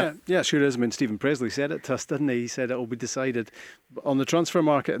season. Yeah, it sure is. I mean, Stephen Presley said it to us, didn't he? He said it will be decided on the transfer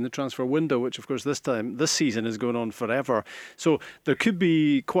market and the transfer window, which of course this season is going on forever. So there could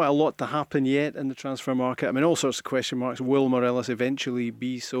be quite a lot to happen yet in the transfer market. I mean, all sorts of question marks. Will Morelos eventually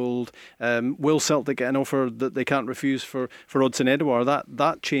be sold? Will Celtic get an offer that they can't refuse for Odsonne Edouard?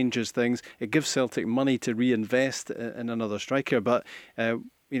 That changes things. It gives Celtic money to reinvest in another striker, but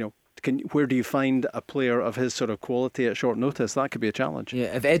where do you find a player of his sort of quality at short notice? That could be a challenge.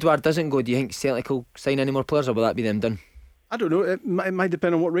 Yeah, if Edouard doesn't go, do you think Celtic will sign any more players, or will that be them done? I don't know. It might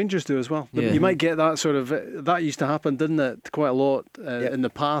depend on what Rangers do as well. Yeah. You might get that sort of... that used to happen, didn't it, quite a lot in the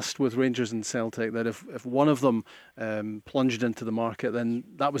past with Rangers and Celtic, that if one of them plunged into the market, then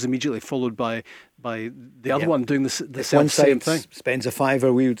that was immediately followed by the other one doing the same thing. Spends a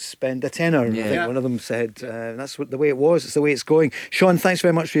fiver, we would spend a tenner. I think one of them said that's the way it was. It's the way it's going. Sean, thanks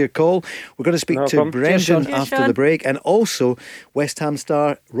very much for your call. We're going to speak to Brendan after the break, and also West Ham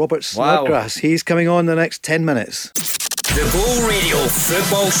star Robert Snodgrass. He's coming on the next 10 minutes. The Go Radio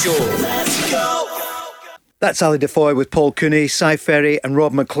Football Show. Let's go! That's Ali DeFoy with Paul Cooney, Si Ferry and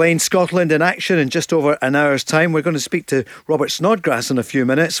Rob Maclean. Scotland in action in just over an hour's time. We're going to speak to Robert Snodgrass in a few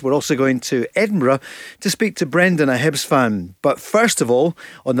minutes. We're also going to Edinburgh to speak to Brendan, a Hibs fan. But first of all,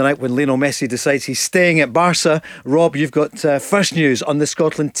 on the night when Lionel Messi decides he's staying at Barca, Rob, you've got first news on the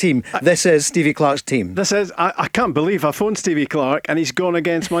Scotland team. This is Stevie Clarke's team. This is, I can't believe I phoned Stevie Clarke and he's gone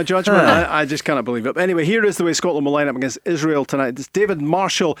against my judgment. I just cannot believe it. But anyway, here is the way Scotland will line up against Israel tonight. It's David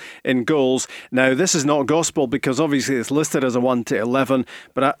Marshall in goals. Now, this is not gospel, because obviously it's listed as a 1 to 11,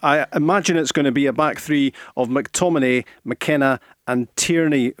 but I imagine it's going to be a back three of McTominay, McKenna and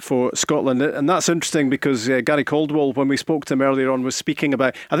Tierney for Scotland. And that's interesting because Gary Caldwell, when we spoke to him earlier on, was speaking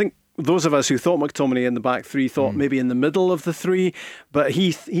about, I think those of us who thought McTominay in the back three thought maybe in the middle of the three, but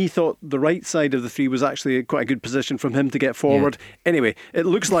he thought the right side of the three was actually quite a good position from him to get forward. Anyway, it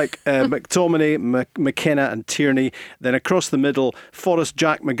looks like McTominay, McKenna and Tierney. Then across the middle, Forrest,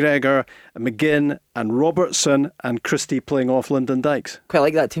 Jack McGregor, McGinn and Robertson, and Christie playing off Lyndon Dykes. Quite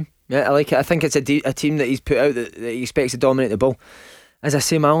like that team. Yeah, I like it. I think it's a team that he's put out that he expects to dominate the ball. As I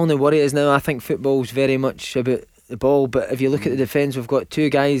say, my only worry is now I think football's very much about the ball, but if you look at the defence, we've got two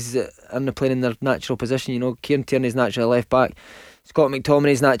guys that aren't playing in their natural position. Kieran Tierney's naturally a left back, Scott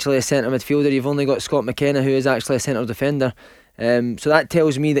McTominay's naturally a centre midfielder. You've only got Scott McKenna, who is actually a centre defender. So that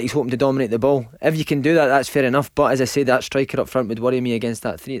tells me that he's hoping to dominate the ball. If you can do that, that's fair enough, but as I say, that striker up front would worry me against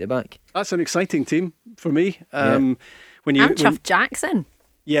that three at the back. That's an exciting team for me. I'm chuffed Jackson.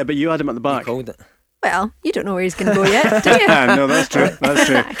 Yeah, but you had him at the back. You called it. Well, you don't know where he's going to go yet, do you? No, that's true. That's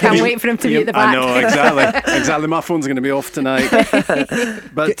true. I can't wait for him to be at the back. I know, exactly. My phone's going to be off tonight.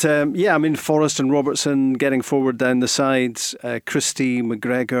 But I mean, Forrest and Robertson getting forward down the sides. Christie,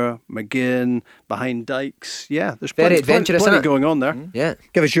 McGregor, McGinn behind Dykes. Yeah, there's plenty going on there. Yeah.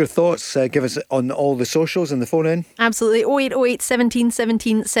 Give us your thoughts. Give us on all the socials and the phone in. Absolutely. 0808 17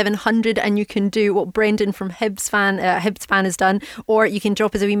 17 700, and you can do what Brendan from Hibs fan has done, or you can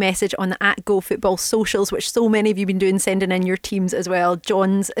drop us a wee message on the @GoFootball socials, which so many of you have been doing, sending in your teams as well.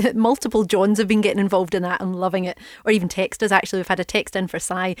 Multiple Johns have been getting involved in that. I'm loving it. Or even text us. Actually, we've had a text in for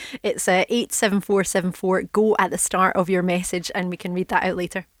Si. It's 87474. Go at the start of your message and we can read that out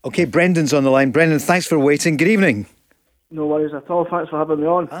later. Okay, Brendan's on the line. Brendan, thanks for waiting. Good evening. No worries at all. Thanks for having me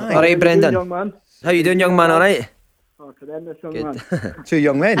on. All right, Brendan. Young man. How you doing, young man? All right? Oh, tremendous, young man. Two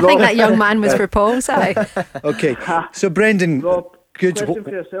young men. I think that young man was for Paul, sorry. Okay, so Brendan, Rob, good. Question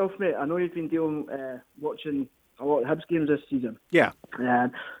for yourself, mate. I know you've been watching a lot of Hibs games this season. Yeah.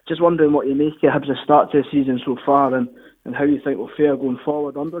 Just wondering what you make of Hibs' start to the season so far, and how you think we'll fare going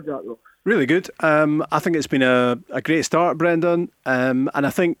forward under Jack Ross. Really good. I think it's been a great start, Brendan, and I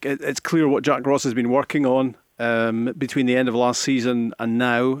think it's clear what Jack Ross has been working on between the end of last season and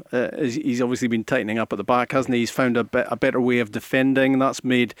now. He's obviously been tightening up at the back, hasn't he? He's found a better way of defending. That's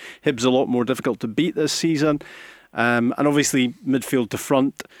made Hibs a lot more difficult to beat this season. And obviously midfield to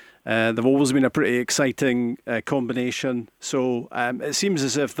front. They've always been a pretty exciting combination. So it seems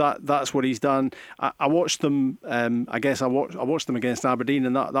as if that's what he's done. I watched them. I watched them against Aberdeen,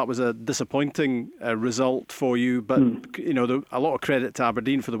 and that was a disappointing result for you. But a lot of credit to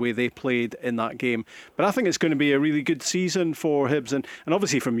Aberdeen for the way they played in that game. But I think it's going to be a really good season for Hibs, and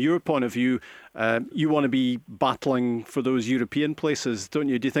obviously from your point of view, you want to be battling for those European places, don't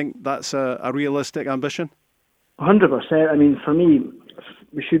you? Do you think that's a realistic ambition? 100%. I mean, for me,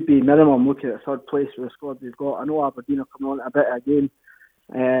 we should be minimum looking at third place with the squad we've got. I know Aberdeen are coming on a bit of a game,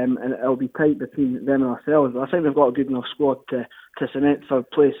 and it'll be tight between them and ourselves. But I think we've got a good enough squad to cement third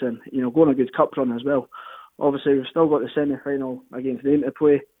place and go on a good cup run as well. Obviously, we've still got the semi-final against them to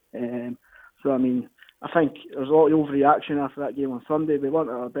play. So I mean, I think there's a lot of overreaction after that game on Sunday. We weren't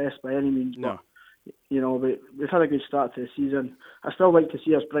at our best by any means. No. But we've had a good start to the season. I still like to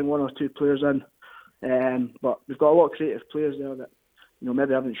see us bring one or two players in. But we've got a lot of creative players there that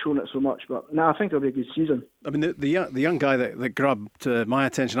maybe haven't shown it so much. But no, I think it'll be a good season. I mean, the young guy that grabbed my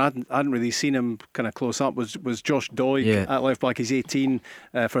attention, I hadn't really seen him kind of close up, was Josh Doig at left back. He's 18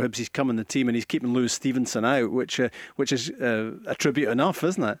 for Hibs. He's come in the team and he's keeping Lewis Stevenson out, which is a tribute enough,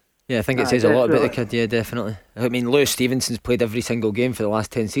 isn't it? Yeah, I think it says a lot about the kid. Yeah, definitely. I mean, Lewis Stevenson's played every single game for the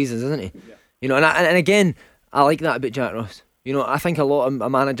last 10 seasons, hasn't he? Yeah. And again, I like that about Jack Ross. I think a lot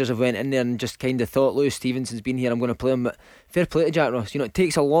of managers have went in there and just kind of thought, Lewis Stevenson's been here, I'm going to play him. But fair play to Jack Ross. It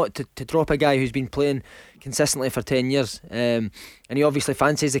takes a lot to drop a guy who's been playing consistently for 10 years. And he obviously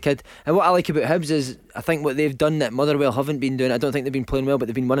fancies the kid. And what I like about Hibs is, I think what they've done that Motherwell haven't been doing, I don't think they've been playing well, but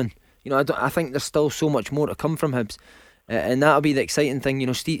they've been winning. I think there's still so much more to come from Hibs. And that'll be the exciting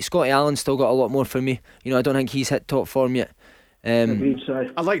thing. Scotty Allen's still got a lot more for me. I don't think he's hit top form yet. I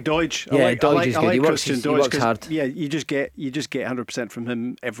like Doig. Doig is good. He works hard. Yeah, you just get 100% from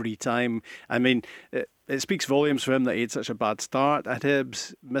him every time. I mean, it speaks volumes for him that he had such a bad start at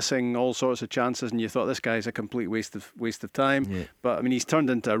Hibs, missing all sorts of chances, and you thought this guy's a complete waste of time. Yeah. But I mean, he's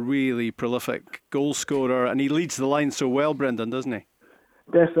turned into a really prolific goal scorer, and he leads the line so well, Brendan, doesn't he?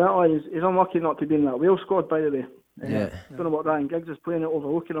 Definitely. He's unlucky not to be in that Wales squad, by the way. I don't know what Ryan Giggs is playing it,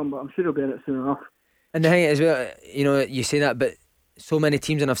 overlooking him, but I'm sure he'll be in it soon enough. And the thing is, you say that, but so many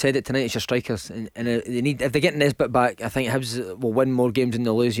teams, and I've said it tonight, it's your strikers, and they need, if they get Nisbet back, I think Hibs will win more games than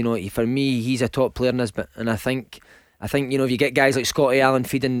they'll lose. For me, he's a top player, Nisbet, and I think if you get guys like Scotty Allen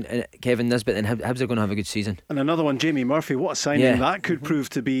feeding Kevin Nisbet, then Hibs are going to have a good season. And another one, Jamie Murphy, what a signing that could prove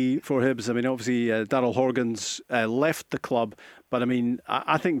to be for Hibs. I mean, obviously Darryl Horgan's left the club, but I mean,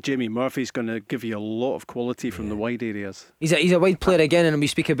 I think Jamie Murphy's going to give you a lot of quality from the wide areas. He's a wide player again, and we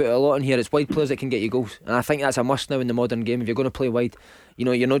speak about it a lot in here. It's wide players that can get you goals, and I think that's a must now in the modern game. If you're going to play wide,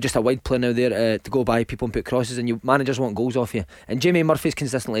 you're not just a wide player now there to go by people and put crosses, and managers want goals off you. And Jamie Murphy's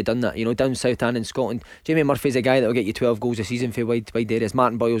consistently done that. Down south and in Scotland, Jamie Murphy's a guy that will get you 12 goals a season for wide areas.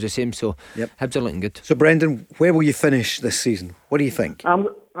 Martin Boyle's the same, so Hibs are looking good. So Brendan, where will you finish this season? What do you think? I'm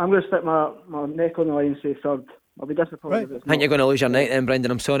going to stick my neck on the line and say third. I'll be disappointed if it's I think you're going to lose your night then,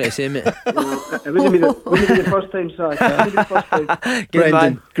 Brendan. I'm sorry to say, mate. It wouldn't be the first time, Si. Brendan,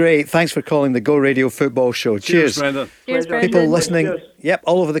 man. Great. Thanks for calling the Go Radio Football Show. Cheers, Brendan. Cheers, Brendan. People listening,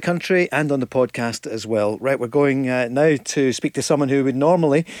 all over the country and on the podcast as well. Right, we're going now to speak to someone who would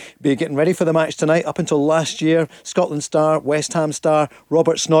normally be getting ready for the match tonight. Up until last year, Scotland star, West Ham star,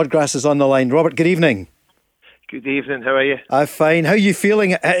 Robert Snodgrass is on the line. Robert, good evening. Good evening, how are you? I'm fine. How are you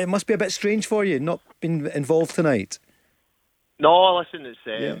feeling? It must be a bit strange for you not being involved tonight. No, listen, it's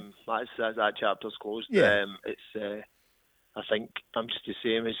that chapter's closed. Yeah. I think I'm just the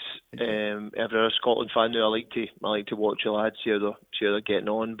same as every other Scotland fan now. I like to watch the lads, see how they're getting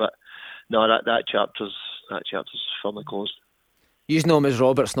on, but no, that chapter's firmly closed. You know him as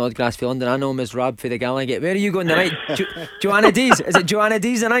Robert Snodgrass for London. I know him as Rab for the Gallagher. Where are you going tonight? Joanna D's? Is it Joanna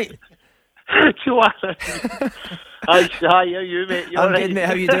D's tonight? Joanna. Hi, how you, mate? I'm good, mate.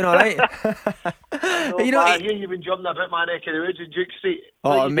 How you doing? All right? I hear you've been jumping about my neck of the woods in Duke Street.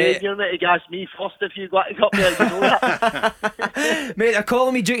 Oh, mate. You're meant to gas me first if you got to come there. You know that. Mate, they're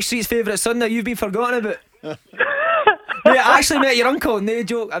calling me Duke Street's favourite son that you've been forgotten about. Mate, I actually met your uncle, no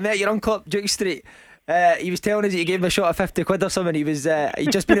joke. I met your uncle up Duke Street. He was telling us that he gave him a shot of 50 quid or something. He'd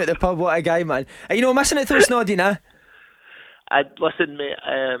just been at the pub. What a guy, man. Are you missing it though, Snoddy, nah? Listen, mate,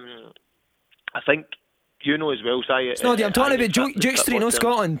 I think you know as well, Si. Snoddy, I'm talking about Duke Street, no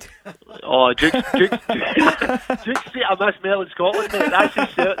Scotland. Oh, Duke Street, I miss Mel in Scotland, mate.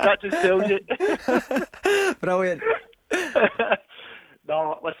 That just tells you. Brilliant.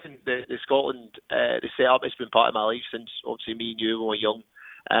 No, listen, the Scotland, the setup has been part of my life since obviously me and you when we were young.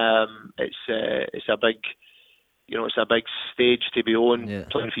 It's a big, it's a big stage to be on,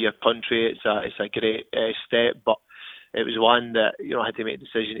 playing for your country. It's a great step, but it was one that I had to make a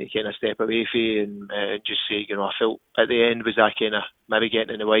decision to kind of step away from and just say, I felt at the end was that kind of maybe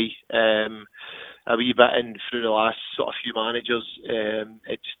getting in the way a wee bit, and through the last sort of few managers,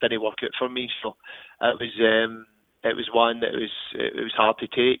 it just didn't work out for me. So it was one that it was hard to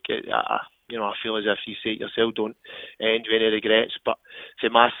take. I feel as if you say it yourself, don't end with any regrets. But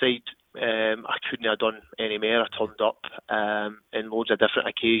from my side, I couldn't have done any more. I turned up in loads of different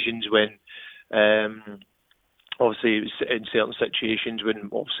occasions when, obviously, it was in certain situations when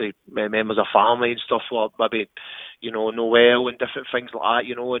obviously members of family and stuff were maybe, no well and different things like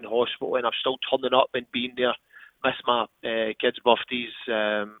that, in hospital, and I'm still turning up and being there. Miss my kids' birthdays,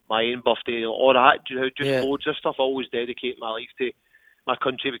 my own birthday, all that, just loads of stuff. I always dedicate my life to my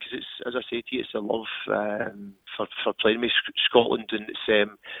country because it's, as I say to you, it's a love for playing with Scotland, and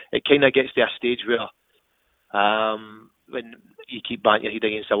it kind of gets to a stage where when you keep banging your head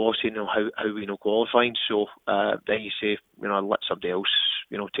against the wall saying how we qualifying, so then you say let somebody else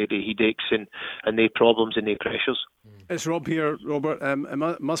take the headaches and the problems and the pressures. It's Rob here, Robert.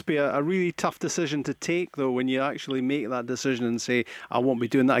 It must be a really tough decision to take, though, when you actually make that decision and say, I won't be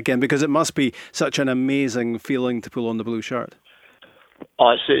doing that again, because it must be such an amazing feeling to pull on the blue shirt.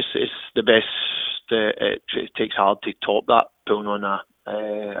 Oh, it's the best. It takes hard to top that, pulling on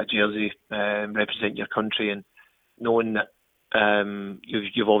a jersey, represent your country, and knowing that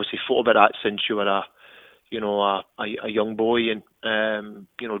you've obviously thought about that since you were a young boy, and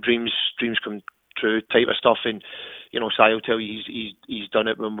dreams come true type of stuff, and Si will tell you he's done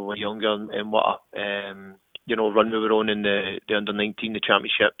it when we were younger, and what a run we were on in the under-19, the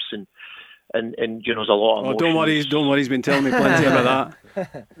championships, and there's a lot of emotions. Don't worry, he's been telling me plenty about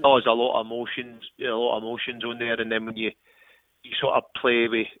that. No, there's a lot of emotions on there, and then when you sort of play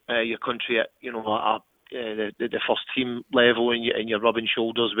with your country at the first team level, and you're rubbing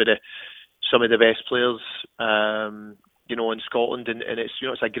shoulders with some of the best players in Scotland, and it's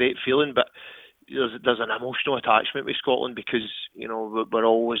it's a great feeling, but there's an emotional attachment with Scotland because we wear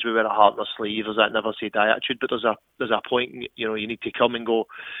a heart on our sleeve. There's that never say die attitude, but there's a point you need to come and go.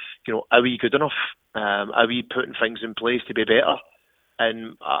 Are we good enough? Are we putting things in place to be better?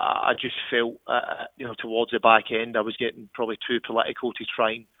 And I just felt towards the back end I was getting probably too political to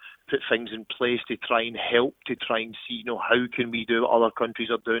try and put things in place to try and help, to try and see how can we do what other countries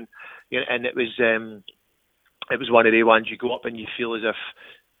are doing. And it was one of the ones you go up and you feel as if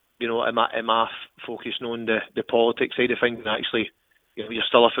am I focusing on the politics side of things, and actually you're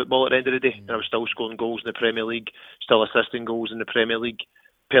still a footballer at the end of the day. And I was still scoring goals in the Premier League, still assisting goals in the Premier League.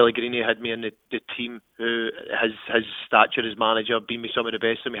 Pellegrini had me in the team, who his stature as manager, being with some of the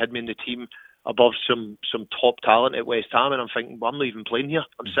best, and he had me in the team above some top talent at West Ham, and I'm thinking, well, I'm not even playing here.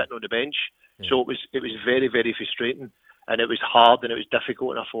 I'm sitting on the bench. Yeah. So it was very, very frustrating, and it was hard and it was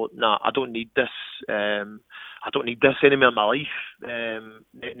difficult, and I thought, nah, I don't need this. I don't need this anymore in my life.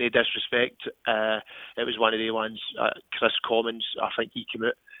 No disrespect. It was one of the ones. Chris Commons, I think he came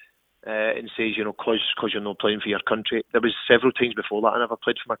out and says, because you're not playing for your country. There was several times before that I never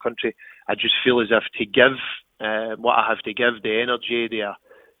played for my country. I just feel as if to give what I have to give, the energy, the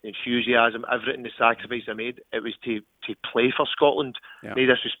enthusiasm, everything, the sacrifice I made, it was to play for Scotland. Yeah. No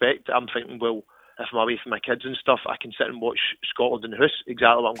disrespect. I'm thinking, well, if I'm away from my kids and stuff, I can sit and watch Scotland in the house,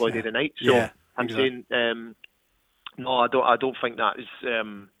 exactly what I'm going to do tonight. So I'm saying, no, I don't think that is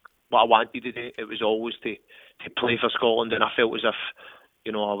what I wanted to do. It was always to play for Scotland, and I felt as if I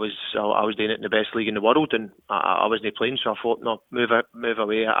was doing it in the best league in the world, and I wasn't playing. So I thought, no, move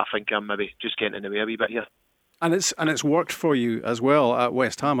away. I think I'm maybe just getting in the way a wee bit here. And it's worked for you as well at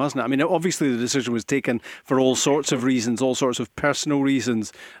West Ham, hasn't it? I mean, obviously the decision was taken for all sorts of reasons, all sorts of personal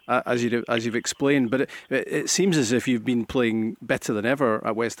reasons, as you've explained. But it seems as if you've been playing better than ever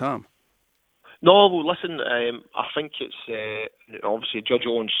at West Ham. No, well, listen, I think it's obviously Judge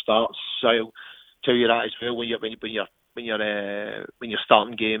Owen starts. I'll tell you that as well. When you're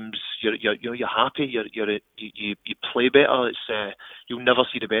starting games, you're happy. You play better. It's you'll never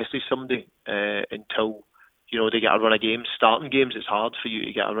see the best of somebody until they get a run of games. Starting games, it's hard for you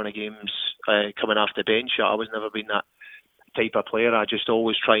to get a run of games coming off the bench. I was never been that type of player. I just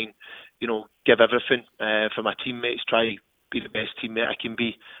always try and, give everything for my teammates, try to be the best teammate I can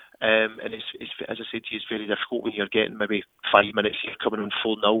be. And it's as I said to you, it's very difficult when you're getting maybe 5 minutes, you're coming on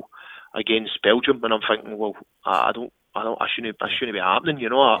 4-0 against Belgium, and I'm thinking, well, I shouldn't be happening.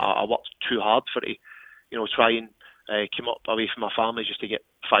 I worked too hard for it, try and come up away from my family just to get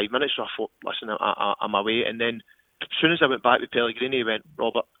 5 minutes. So I thought, listen, I'm away. And then as soon as I went back with Pellegrini, he went,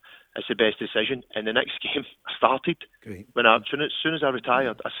 Robert, it's the best decision. And the next game, I started. Great. As soon as I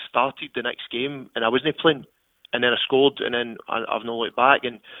retired, I started the next game, and I wasn't playing. And then I scored, and then I've not looked back.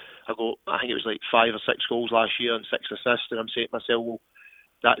 And I think it was like 5 or 6 goals last year and 6 assists. And I'm saying to myself, well,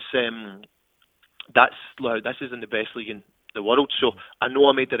 this isn't the best league in the world. So I know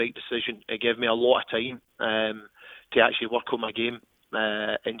I made the right decision. It gave me a lot of time to actually work on my game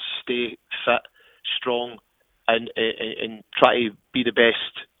and stay fit, strong, and try to be the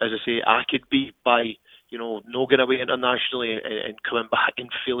best, as I say, I could be by not going away internationally and coming back and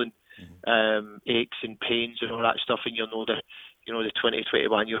feeling aches and pains and all that stuff. And the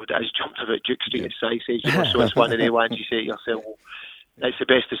 2021-year-old that has jumped about Duke Street at size, so it's one of the ones you say to yourself, well, it's the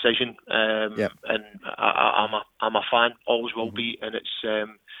best decision, and I'm a fan, always will be, and it's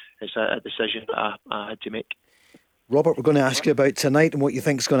a decision that I had to make. Robert, we're going to ask you about tonight and what you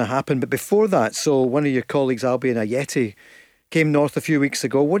think is going to happen, but before that, so one of your colleagues, Albion Ayeti, came north a few weeks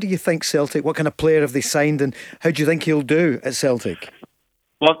ago. What do you think Celtic, what kind of player have they signed, and how do you think he'll do at Celtic?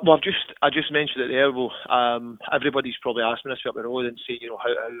 Well, I just mentioned it there. Well, everybody's probably asked me this up the road and saying,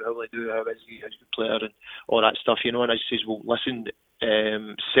 how will they do, how is he a good player and all that stuff, and I says, well, listen,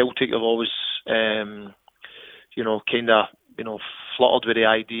 Celtic have always, kind of, fluttered with the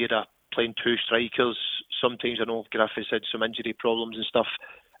idea of playing 2 strikers. Sometimes I know Griffiths had some injury problems and stuff.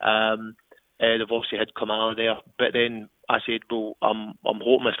 They've obviously had Kamala there, but then I said, well, I'm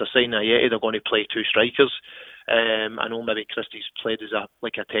hoping if they're signing Ayeti, they're going to play 2 strikers. I know maybe Christie's played as a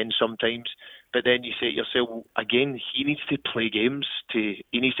 10 sometimes, but then you say to yourself, well, again, he needs to play games. He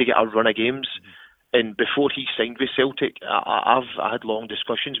needs to get a run of games. And before he signed with Celtic, I had long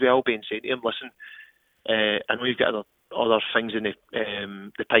discussions with Albie and said to him, listen, I know you've got other things in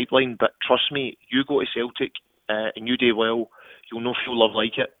the pipeline, but trust me, you go to Celtic and you do well, you'll know feel love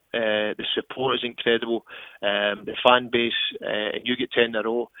like it. The support is incredible. The fan base, and you get 10 in a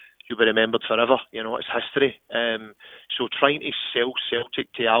row, you'll be remembered forever. It's history. So trying to sell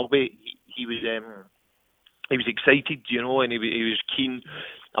Celtic to Albie, he was excited, and he was keen.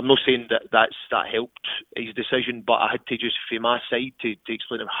 I'm not saying that helped his decision, but I had to just, from my side, to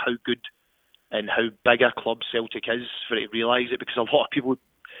explain to him how good and how big a club Celtic is for it to realise it, because a lot of people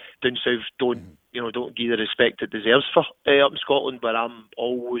down south don't give the respect it deserves for up in Scotland, but I'm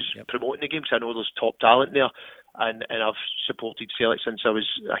always promoting the game because I know there's top talent there, and I've supported Celtic since I was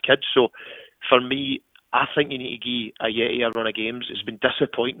a kid. So for me, I think you need to give Ayeti a run of games. It's been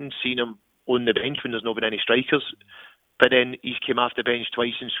disappointing seeing him on the bench when there's not been any strikers, but then he's came off the bench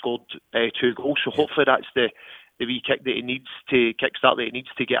twice and scored 2 goals. So hopefully that's the wee kick that he needs to kickstart that he needs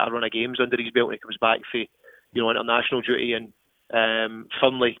to get a run of games under his belt when he comes back for international duty, and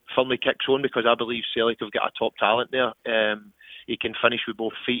firmly kicks on, because I believe Celtic have got a top talent there. He can finish with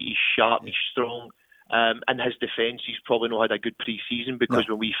both feet. He's sharp. He's strong. In his defence, he's probably not had a good pre-season, because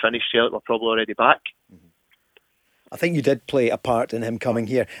when we finish Celtic, we're probably already back. I think you did play a part in him coming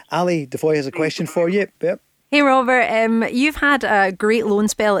here. Ali, DeFoy has a question for you. Yep. Hey Robert, you've had a great loan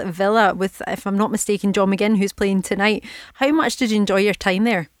spell at Villa with, if I'm not mistaken, John McGinn, who's playing tonight. How much did you enjoy your time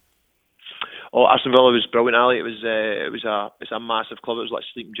there? Oh, Aston Villa was brilliant, Ali. It's a massive club. It was like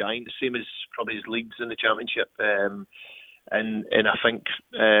a sleeping giant, the same as probably as Leeds in the Championship. And I think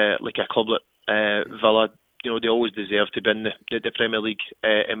like a club like Villa, they always deserve to be in the Premier League.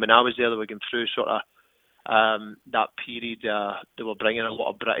 And when I was there, they were going through sort of that period. They were bringing a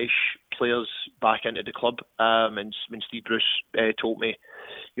lot of British players back into the club. And when Steve Bruce told me,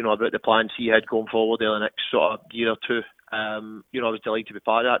 about the plans he had going forward in the next sort of year or two, I was delighted to be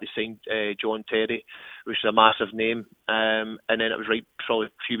part of that. They signed John Terry, which is a massive name, and then it was right probably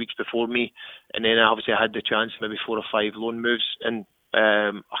a few weeks before me, and then obviously I had the chance, maybe 4 or 5 loan moves, and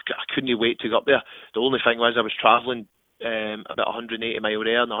I couldn't wait to go up there. The only thing was I was travelling about 180 mile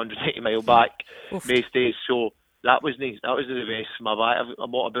there and 180 mile back most days, so that was the best for my back.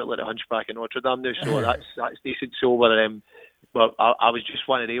 I'm not a bit like the Hunchback in Notre Dame now, so that's decent. So but I was just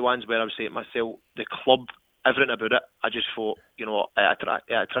one of the ones where I was saying to myself, the club, everything about it, I just thought, it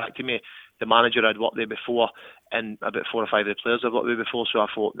attracted me. The manager I'd worked there before, and about 4 or 5 of the players I'd worked with before, so I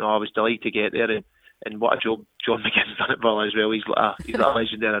thought, I was delighted to get there, and what a job John McGinn's done at Villa as well. He's like a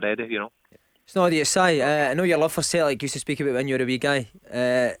legend there already, It's not Si, I know your love for Celtic, used to speak about when you were a wee guy.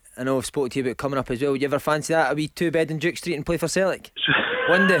 I know I've spoken to you about coming up as well. Would you ever fancy that? A wee 2-bed in Duke Street and play for Celtic?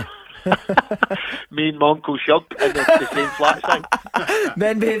 One day. Me and my Uncle Shug in the same flat thing.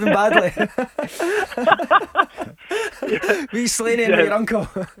 Men behaving badly. Wee Slaney and your uncle.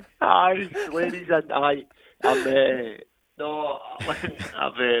 Aye, Slaney's in. Aye. No, listen,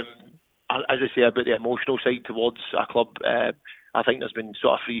 as I say about the emotional side towards a club, I think there's been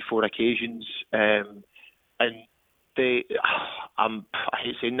sort of 3-4 occasions, and I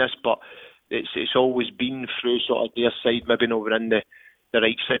hate saying this, but it's always been through sort of their side, maybe not we're in the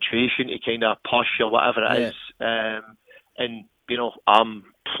right situation to kind of push or whatever it is. And you know,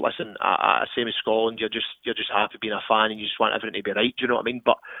 listen, same as Scotland, you're just happy being a fan and you just want everything to be right. Do you know what I mean?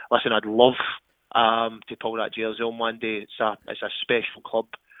 But listen, I'd love to pull that jersey on one day. It's a special club.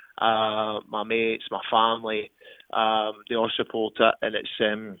 My mates, my family, they all support it, and it's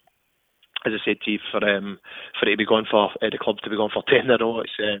as I said to you, for it to be going for the club to be going for 10 in a row,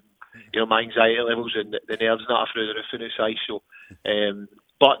 it's you know, my anxiety levels and the nerves not through the roof in this side. So,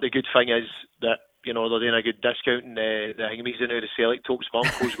 but the good thing is that, you know, they're doing a good discount, and the Hingamies in now, the Celtic tops. My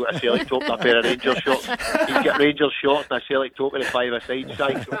uncle's got a Celtic top and a pair of Rangers shorts. He's got Rangers shorts and a Celtic top with a 5-a-side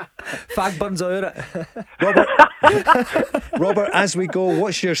side. So. Fag burns out it. Robert, as we go,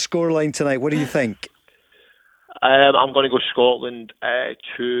 what's your scoreline tonight? What do you think? I'm going to go Scotland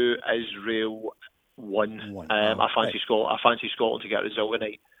 2, Israel 1. I fancy Scotland to get a result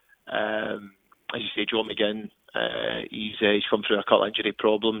tonight. As you say, Joe McGinn, he's come through a couple of injury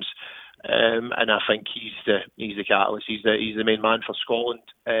problems, and I think he's the catalyst. He's the main man for Scotland.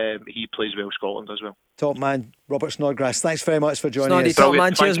 He plays well Scotland as well. Top man, Robert Snodgrass. Thanks very much for joining Snoddy, us. top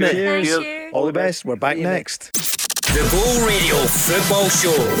man. Cheers, mate. Cheers. All the best. We're back next. The Go Radio Football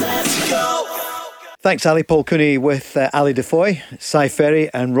Show. Let's go. Thanks, Ali. Paul Cooney with Ali DeFoy, Si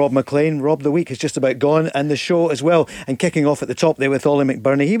Ferry and Rob Maclean. Rob, the week is just about gone, and the show as well. And kicking off at the top there with Oli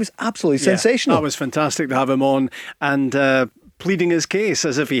McBurnie. He was absolutely sensational. That was fantastic to have him on, and pleading his case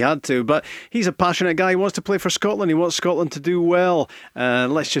as if he had to. But he's a passionate guy. He wants to play for Scotland. He wants Scotland to do well.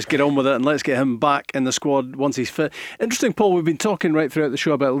 Let's just get on with it, and let's get him back in the squad once he's fit. Interesting, Paul, we've been talking right throughout the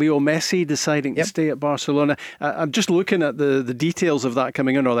show about Leo Messi deciding to stay at Barcelona. I'm just looking at the details of that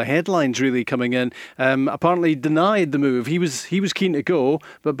coming in, or the headlines really coming in. Apparently he denied the move. He was keen to go,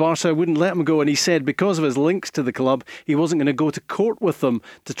 but Barca wouldn't let him go, and he said because of his links to the club, he wasn't going to go to court with them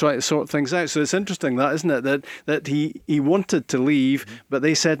to try to sort things out. So it's interesting, that, isn't it, that he wanted to leave, but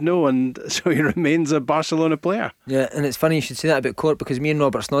they said no, and so he remains a Barcelona player. Yeah, and it's funny you should say that about court, because me and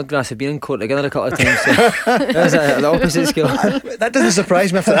Robert Snodgrass have been in court together a couple of times. So that's the opposite skill. That doesn't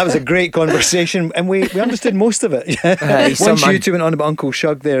surprise me. I thought that was a great conversation, and we understood most of it. Once you two went on about Uncle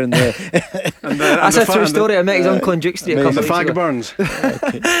Shug there, and that's a true story. I met his uncle in Duke Street a couple of the weeks ago.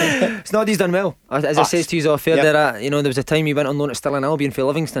 Fagburns. Snoddy's done well. As I said to you off air there, you know, there was a time he went on loan at Stirling Albion for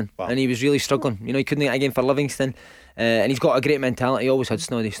Livingston, and he was really struggling. You know, he couldn't get a game for Livingston, and he's got a great mentality. He always had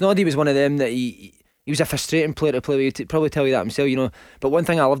Snoddy. Snoddy was one of them that he was a frustrating player to play with. He'd probably tell you that himself, you know. But one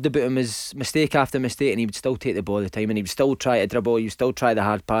thing I loved about him is mistake after mistake, and he would still take the ball all the time, and he would still try to dribble, he would still try the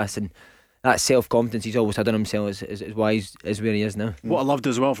hard pass, and that self-confidence he's always had on himself is why he's where he is now. What I loved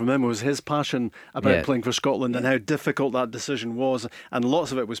as well from him was his passion about playing for Scotland and how difficult that decision was, and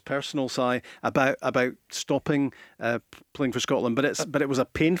lots of it was personal, Si, about stopping playing for Scotland, but it was a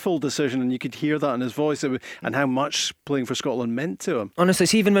painful decision, and you could hear that in his voice, and how much playing for Scotland meant to him. Honestly,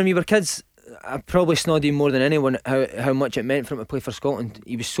 see, even when we were kids, I probably Snoddy more than anyone how much it meant for him to play for Scotland.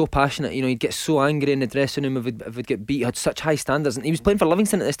 He was so passionate, you know. He'd get so angry in the dressing room if he'd get beat. He had such high standards, and he was playing for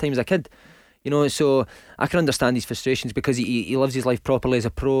Livingston at this time as a kid, you know. So I can understand his frustrations, because he lives his life properly as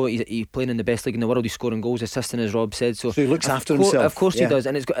a pro. He's playing in the best league in the world. He's scoring goals, assisting, as Rob said. So he looks after himself. Of course he does,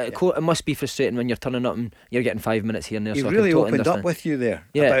 and it must be frustrating when you're turning up and you're getting 5 minutes here and there. He so really totally opened up with you there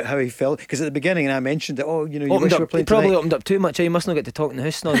about how he felt, because at the beginning, and I mentioned that, you know, you wish you were playing he probably tonight. opened up too much. You must not get to talk in the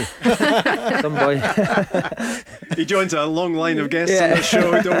house, Snoddy. Some boy. He joins a long line of guests on the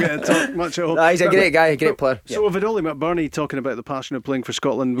show who don't get to talk much at all. He's a great guy, a great player. So we've had Oli McBurnie talking about the passion of playing for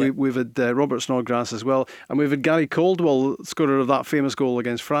Scotland. We've had Robert Snodgrass as well, and we've had Gary Caldwell, scorer of that famous goal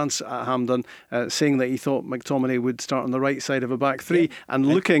against France at Hampden, saying that he thought McTominay would start on the right side of a back three. And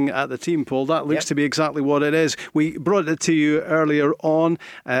looking at the team, Paul, that looks to be exactly what it is. We brought it to you earlier on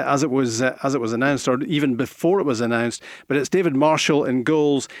as it was announced, or even before it was announced. But it's David Marshall in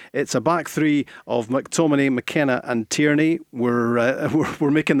goals. It's a back three of McTominay, McKenna, and Tierney.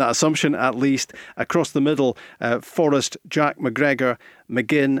 We're making that assumption, at least. Across the middle, Forrest, Jack McGregor,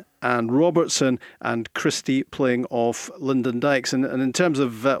 McGinn and Robertson, and Christie playing off Lyndon Dykes. And in terms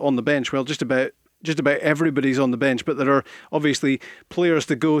of on the bench, well, just about just about everybody's on the bench, but there are obviously players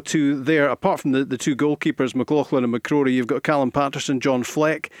to go to there. Apart from the two goalkeepers, McLaughlin and McCrory, you've got Callum Patterson, John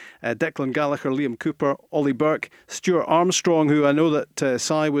Fleck, Declan Gallagher, Liam Cooper, Ollie Burke, Stuart Armstrong, who I know that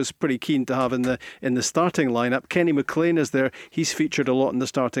Si was pretty keen to have in the starting lineup. Kenny McLean is there. He's featured a lot in the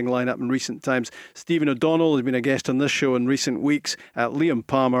starting lineup in recent times. Stephen O'Donnell has been a guest on this show in recent weeks. Liam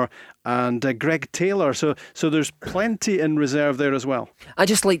Palmer and Greg Taylor. So there's plenty in reserve there as well. I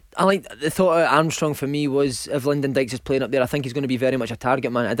like the thought of Armstrong for me was if Lyndon Dykes is playing up there, I think he's going to be very much a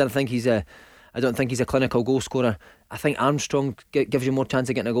target man. I don't think he's a clinical goal scorer. I think Armstrong gives you more chance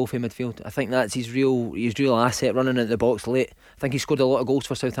of getting a goal from midfield. I think that's his real asset, running into the box late. I think he scored a lot of goals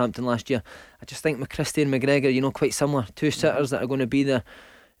for Southampton last year. I just think McChristie and McGregor, quite similar, two sitters that are going to be there.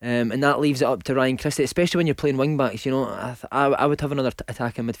 And that leaves it up to Ryan Christie, especially when you're playing wing backs. I would have another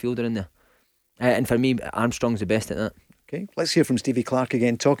attacking midfielder in there, and for me, Armstrong's the best at that. Okay, let's hear from Stevie Clarke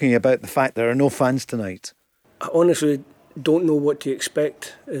again, talking about the fact there are no fans tonight. I honestly don't know what to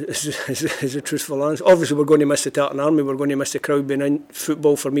expect. Is a truthful answer. Obviously, we're going to miss the Tartan Army. We're going to miss the crowd being in.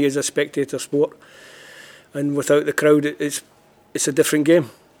 Football for me is a spectator sport, and without the crowd, it's a different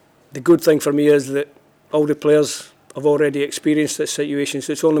game. The good thing for me is that all the players I've already experienced this situation,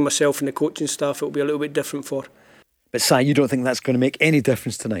 so it's only myself and the coaching staff it'll be a little bit different for. But Si, you don't think that's going to make any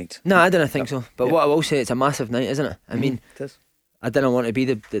difference tonight? No, I don't think so. But what I will say, it's a massive night, isn't it? I mean, it is. I didn't want to be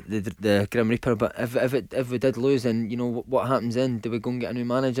the Grim Reaper, but if we did lose, then what happens then? Do we go and get a new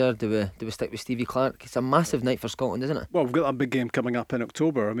manager? Do we stick with Stevie Clarke? It's a massive night for Scotland, isn't it? Well, we've got that big game coming up in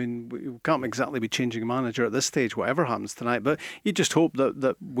October. I mean, we can't exactly be changing a manager at this stage, whatever happens tonight. But you just hope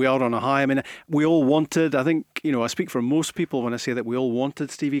that we are on a high. I mean, we all wanted. I think I speak for most people when I say that we all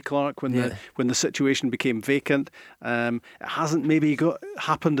wanted Stevie Clarke when the situation became vacant. It hasn't maybe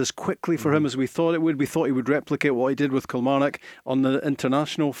happened as quickly for him as we thought it would. We thought he would replicate what he did with Kilmarnock on the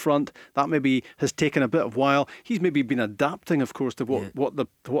international front. That maybe has taken a bit of while. He's maybe been adapting, of course, to what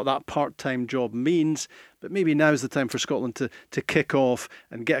that part-time job means. But maybe now's the time for Scotland to kick off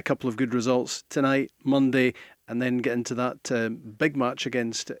and get a couple of good results tonight, Monday, and then get into that big match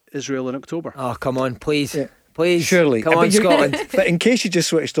against Israel in October. Oh, come on, please. Yeah. Please, surely. Come on, Scotland. But in case you just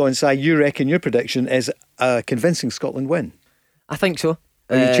switched on, Si, you reckon your prediction is a convincing Scotland win? I think so.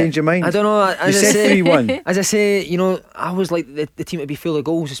 Or you change your mind? I don't know. You said 3-1. As I say, I always like the team to be full of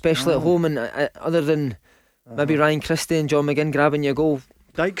goals, especially at home. And other than maybe Ryan Christie and John McGinn grabbing you a goal.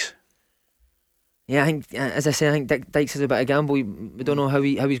 Dykes? Yeah, I think, as I say, I think Dykes is a bit of a gamble. We don't know how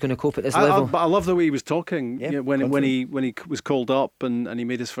he's going to cope at this level. But I love the way he was talking when he was called up and he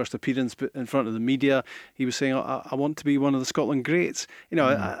made his first appearance in front of the media. He was saying, "I want to be one of the Scotland greats."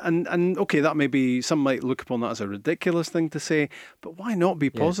 And okay, that some might look upon that as a ridiculous thing to say, but why not be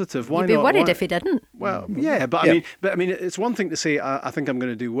positive? Why You'd be not? worried if he didn't. Well, yeah, but I mean, it's one thing to say I think I'm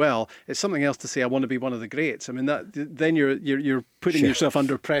going to do well. It's something else to say I want to be one of the greats. I mean, then you're putting yourself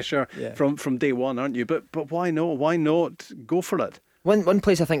under pressure from day one, aren't you? But why not? Why not go for it? One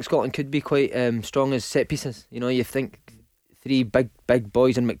place I think Scotland could be quite strong is set pieces. You think three big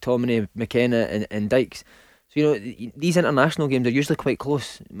boys in McTominay, McKenna and Dykes. So these international games are usually quite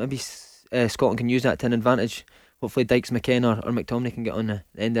close. Maybe Scotland can use that to an advantage. Hopefully Dykes, McKenna or McTominay can get on the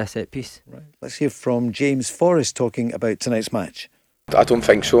end of a set piece. Right. Let's hear from James Forrest talking about tonight's match. I don't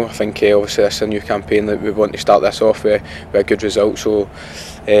think so. I think obviously this is a new campaign that we want to start this off with a good result. So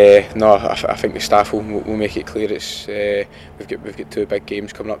no, I think the staff will make it clear. It's we've got two big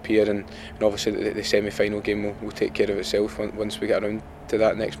games coming up here, and obviously the semi-final game will take care of itself once we get around to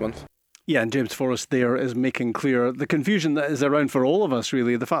that next month. Yeah, and James Forrest there is making clear the confusion that is around for all of us,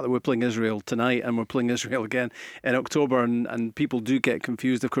 really. The fact that we're playing Israel tonight and we're playing Israel again in October, and people do get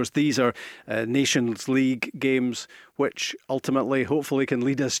confused. Of course, these are Nations League games, which hopefully can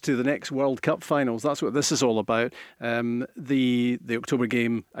lead us to the next World Cup finals. That's what this is all about. The October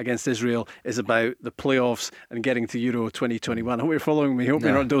game against Israel is about the playoffs and getting to Euro 2021. I hope you're following me. I hope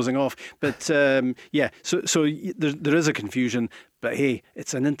you're not dozing off. But so there is a confusion. But hey,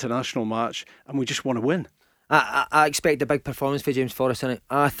 it's an international match and we just want to win. I expect a big performance for James Forrest tonight.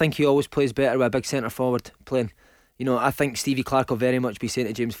 I think he always plays better with a big centre forward playing. I think Stevie Clarke will very much be saying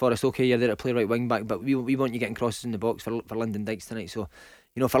to James Forrest, okay, you're there to play right wing back, but we want you getting crosses in the box for Lyndon Dykes tonight. So,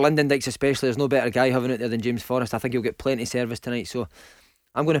 for Lyndon Dykes especially, there's no better guy having it there than James Forrest. I think he'll get plenty of service tonight. So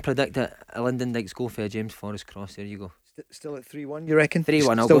I'm going to predict a Lyndon Dykes goal for a James Forrest cross. There you go. Still at 3-1, you reckon?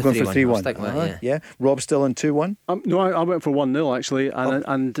 3-1, I'll still go going 3-1. for 3-1. I'll stick with it, Yeah. Rob still on 2-1? No, I went for 1-0 actually,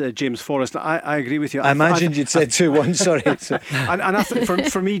 and James Forrest. I agree with you. I imagined you'd said 2-1. Sorry. and I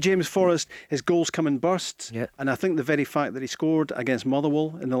think for me, James Forrest, his goals come in bursts, and I think the very fact that he scored against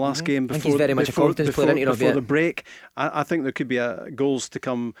Motherwell in the last game I think he's very much a confidence player, before the break, I think there could be goals to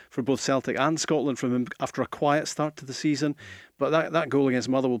come for both Celtic and Scotland from him after a quiet start to the season. But that goal against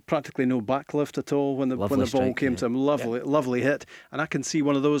Motherwell, practically no backlift at all when the ball came to him. Lovely hit, and I can see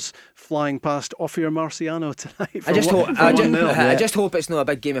one of those flying past Ophir Marciano tonight. I just hope it's not a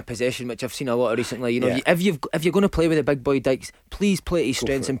big game of possession, which I've seen a lot of recently. If you're going to play with the big boy Dykes, please play to his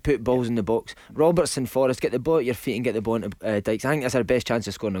strengths and put balls in the box. Robertson, Forrest, get the ball at your feet and get the ball into Dykes. I think that's our best chance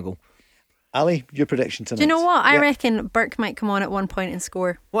of scoring a goal. Ali, your prediction tonight? Do you know what? I reckon Burke might come on at one point and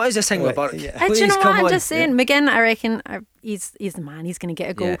score. What is this thing with Burke? Do you know what I'm just saying? McGinn, I reckon he's the man. He's going to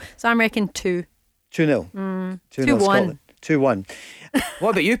get a goal. So I'm reckoning 2. 2-0. 2-1. 2-1 What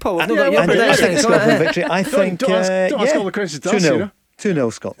about you, Paul? I think Scotland victory. I think don't ask all the questions.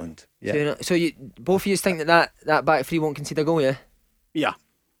 2-0 Scotland. Yeah. So both of you think that back three won't concede a goal, yeah? Yeah.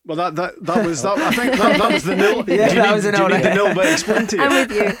 Well, that was that. I think that was the nil. That was the nil. Do you need the nil bit explained to you? I'm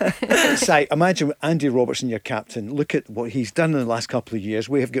with you. Si, imagine Andy Robertson, your captain. Look at what he's done in the last couple of years.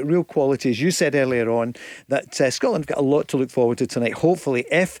 We have got real quality, as you said earlier on, that Scotland have got a lot to look forward to tonight. Hopefully,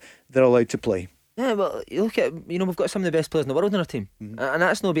 if they're allowed to play. Yeah, well, you look at, we've got some of the best players in the world in our team, and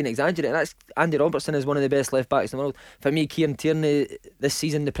that's not being exaggerated. That's Andy Robertson is one of the best left backs in the world. For me, Kieran Tierney this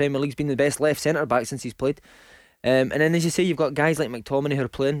season, the Premier League's been the best left centre back since he's played. And then, as you say, you've got guys like McTominay who are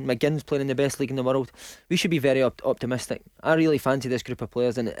playing. McGinn's playing in the best league in the world. We should be very optimistic. I really fancy this group of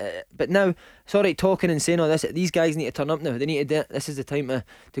players. And but now, sorry, talking and saying all this, these guys need to turn up now. They need to do it. This is the time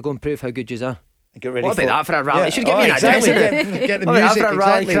to go and prove how good you are. Get ready what about that for a rally? Yeah. You should get me that. Get the music,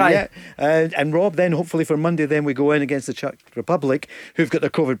 exactly. Yeah. And Rob, then hopefully for Monday, then we go in against the Czech Republic, who've got their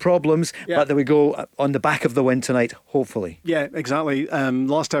COVID problems, but then we go on the back of the win tonight, hopefully. Yeah, exactly.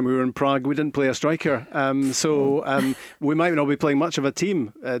 Last time we were in Prague, we didn't play a striker, so we might not be playing much of a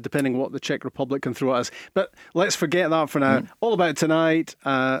team, depending what the Czech Republic can throw at us. But let's forget that for now. All about tonight.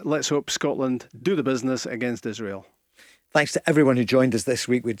 Let's hope Scotland do the business against Israel. Thanks to everyone who joined us this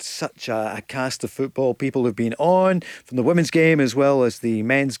week. We had such a cast of football people who've been on from the women's game as well as the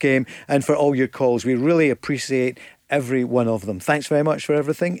men's game, and for all your calls. We really appreciate every one of them. Thanks very much for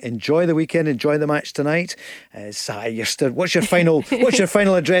everything. Enjoy the weekend. Enjoy the match tonight. Si, what's your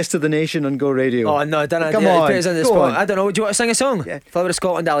final address to the nation on Go Radio? Oh no, don't come on, put us on the spot. I don't know. Do you want to sing a song? Yeah. Flower of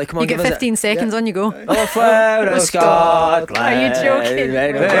Scotland, Ali. Come on, you get 15 seconds on you go. Oh, Flower of Scotland. Are you joking?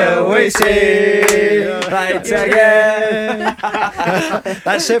 Will we see right again?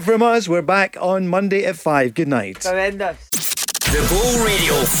 That's it from us. We're back on Monday at 5. Good night. Tremendous. The Go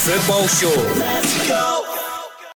Radio Football Show. Let's go.